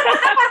it.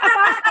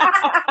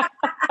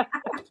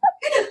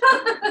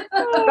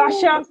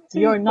 Gosia,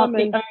 you're not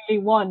the only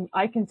one.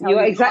 I can tell you.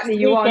 Exactly.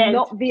 You are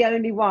not the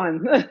only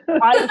one.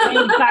 I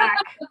came back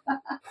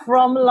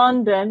from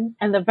London,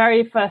 and the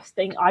very first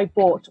thing I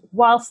bought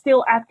while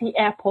still at the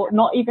airport,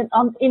 not even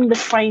on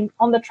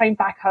the train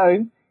back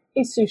home,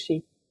 is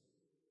sushi.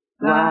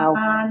 Wow.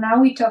 Now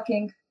we're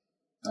talking.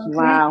 Okay.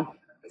 Wow.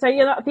 So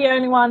you're not the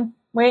only one.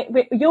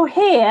 You're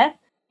here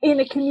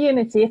in a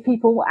community of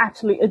people who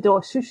absolutely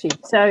adore sushi.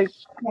 So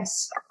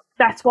yes,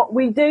 that's what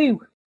we do.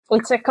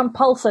 It's a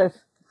compulsive.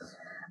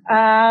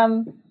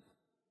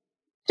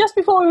 Just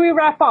before we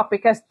wrap up,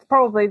 because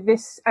probably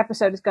this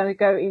episode is going to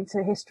go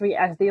into history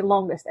as the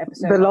longest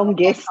episode. The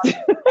longest.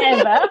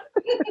 Ever.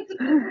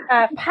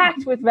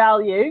 Packed with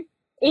value.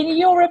 In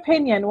your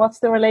opinion, what's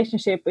the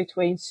relationship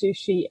between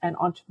sushi and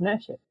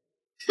entrepreneurship?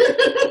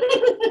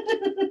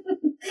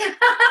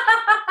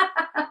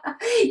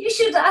 You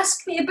should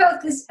ask me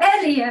about this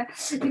earlier,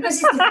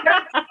 because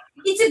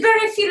it's a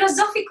very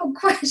philosophical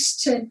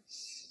question.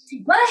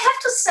 Well, I have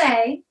to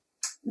say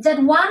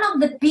that one of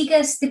the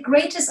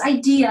greatest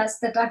ideas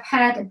that I've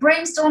had,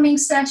 brainstorming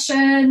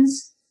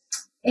sessions,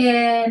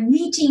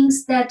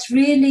 meetings that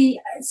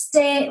really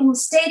stayed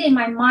in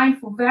my mind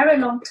for a very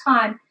long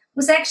time,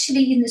 was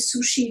actually in the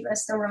sushi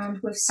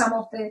restaurant with some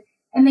of the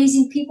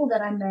amazing people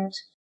that I met.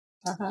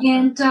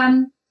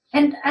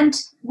 And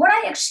what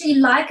I actually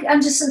like,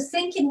 I'm just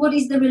thinking, what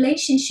is the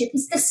relationship?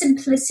 It's the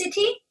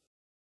simplicity.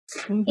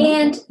 Mm-hmm.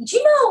 And,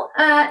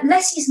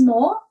 less is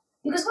more.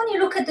 Because when you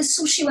look at the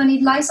sushi, when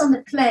it lies on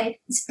the plate,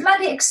 it's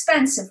bloody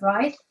expensive,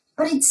 right?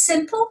 But it's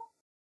simple.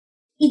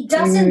 It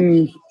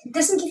doesn't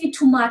give you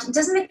too much. It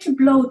doesn't make you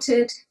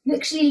bloated. You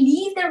actually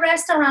leave the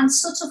restaurant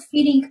sort of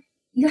feeling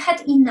you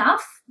had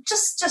enough,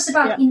 just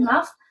about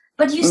enough,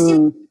 but you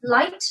still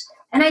light.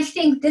 And I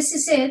think this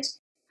is it.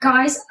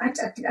 Guys, I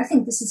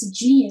think this is a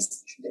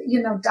genius,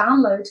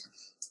 download.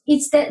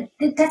 It's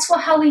that's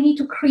how we need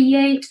to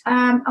create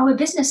our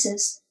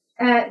businesses.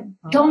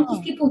 Don't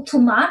give people too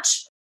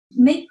much.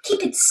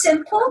 Keep it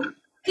simple.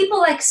 People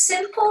like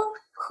simple,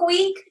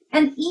 quick,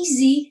 and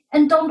easy,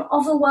 and don't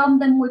overwhelm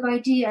them with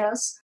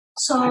ideas.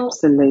 So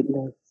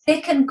absolutely, they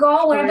can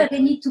go wherever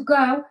they need to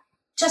go,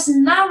 just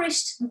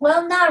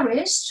well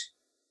nourished,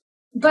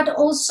 but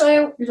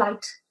also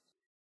light.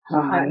 Oh,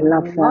 I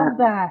love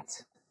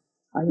that.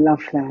 I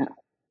love that.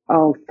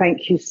 Oh,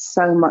 thank you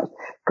so much.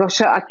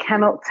 Gosia, I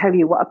cannot tell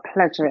you what a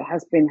pleasure it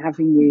has been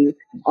having you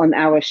on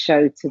our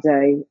show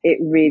today. It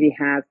really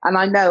has. And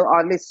I know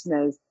our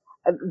listeners,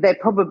 they're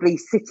probably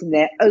sitting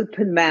there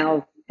open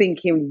mouthed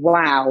thinking,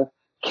 wow,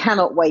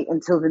 cannot wait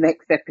until the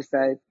next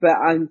episode. But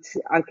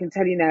I can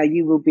tell you now,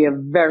 you will be a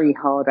very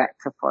hard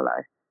act to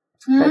follow.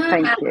 So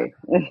thank you.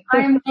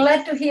 I'm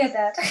glad to hear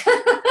that.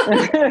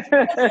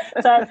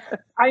 So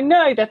I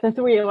know that the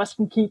three of us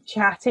can keep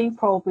chatting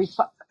probably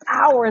for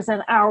hours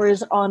and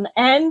hours on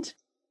end.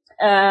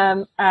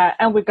 And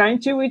we're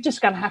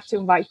just going to have to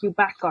invite you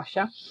back,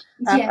 Gosia,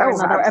 for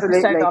another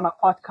episode on our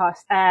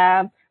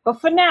podcast. But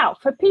for now,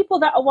 for people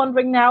that are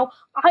wondering now,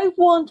 I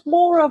want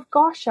more of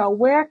Gosia.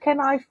 Where can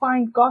I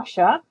find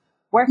Gosia?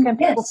 Where can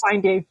people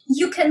find you?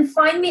 You can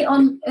find me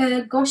on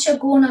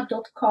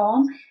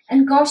gosiagorna.com,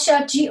 and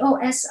Gosia,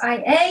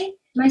 Gosia,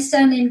 my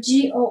surname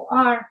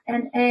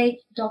Gorna.com.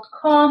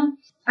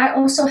 I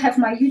also have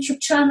my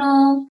YouTube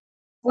channel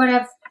where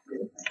I've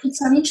put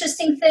some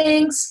interesting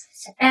things,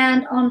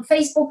 and on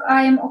Facebook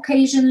I am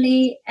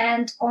occasionally,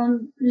 and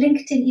on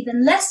LinkedIn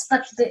even less,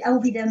 but I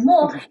will be there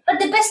more. But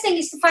the best thing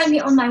is to find me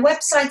on my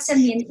website,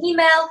 send me an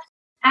email.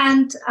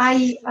 And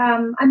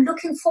I'm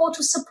looking forward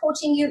to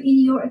supporting you in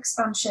your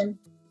expansion.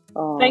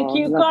 Oh, thank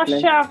you,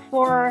 Gosia,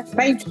 for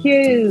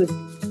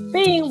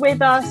being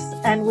with us,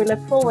 and we look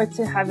forward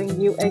to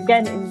having you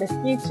again in the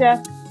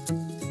future.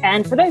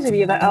 And for those of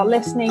you that are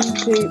listening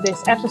to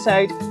this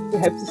episode, we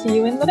hope to see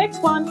you in the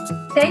next one.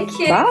 Thank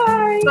you.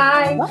 Bye.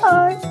 Bye.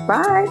 Bye.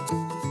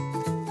 Bye.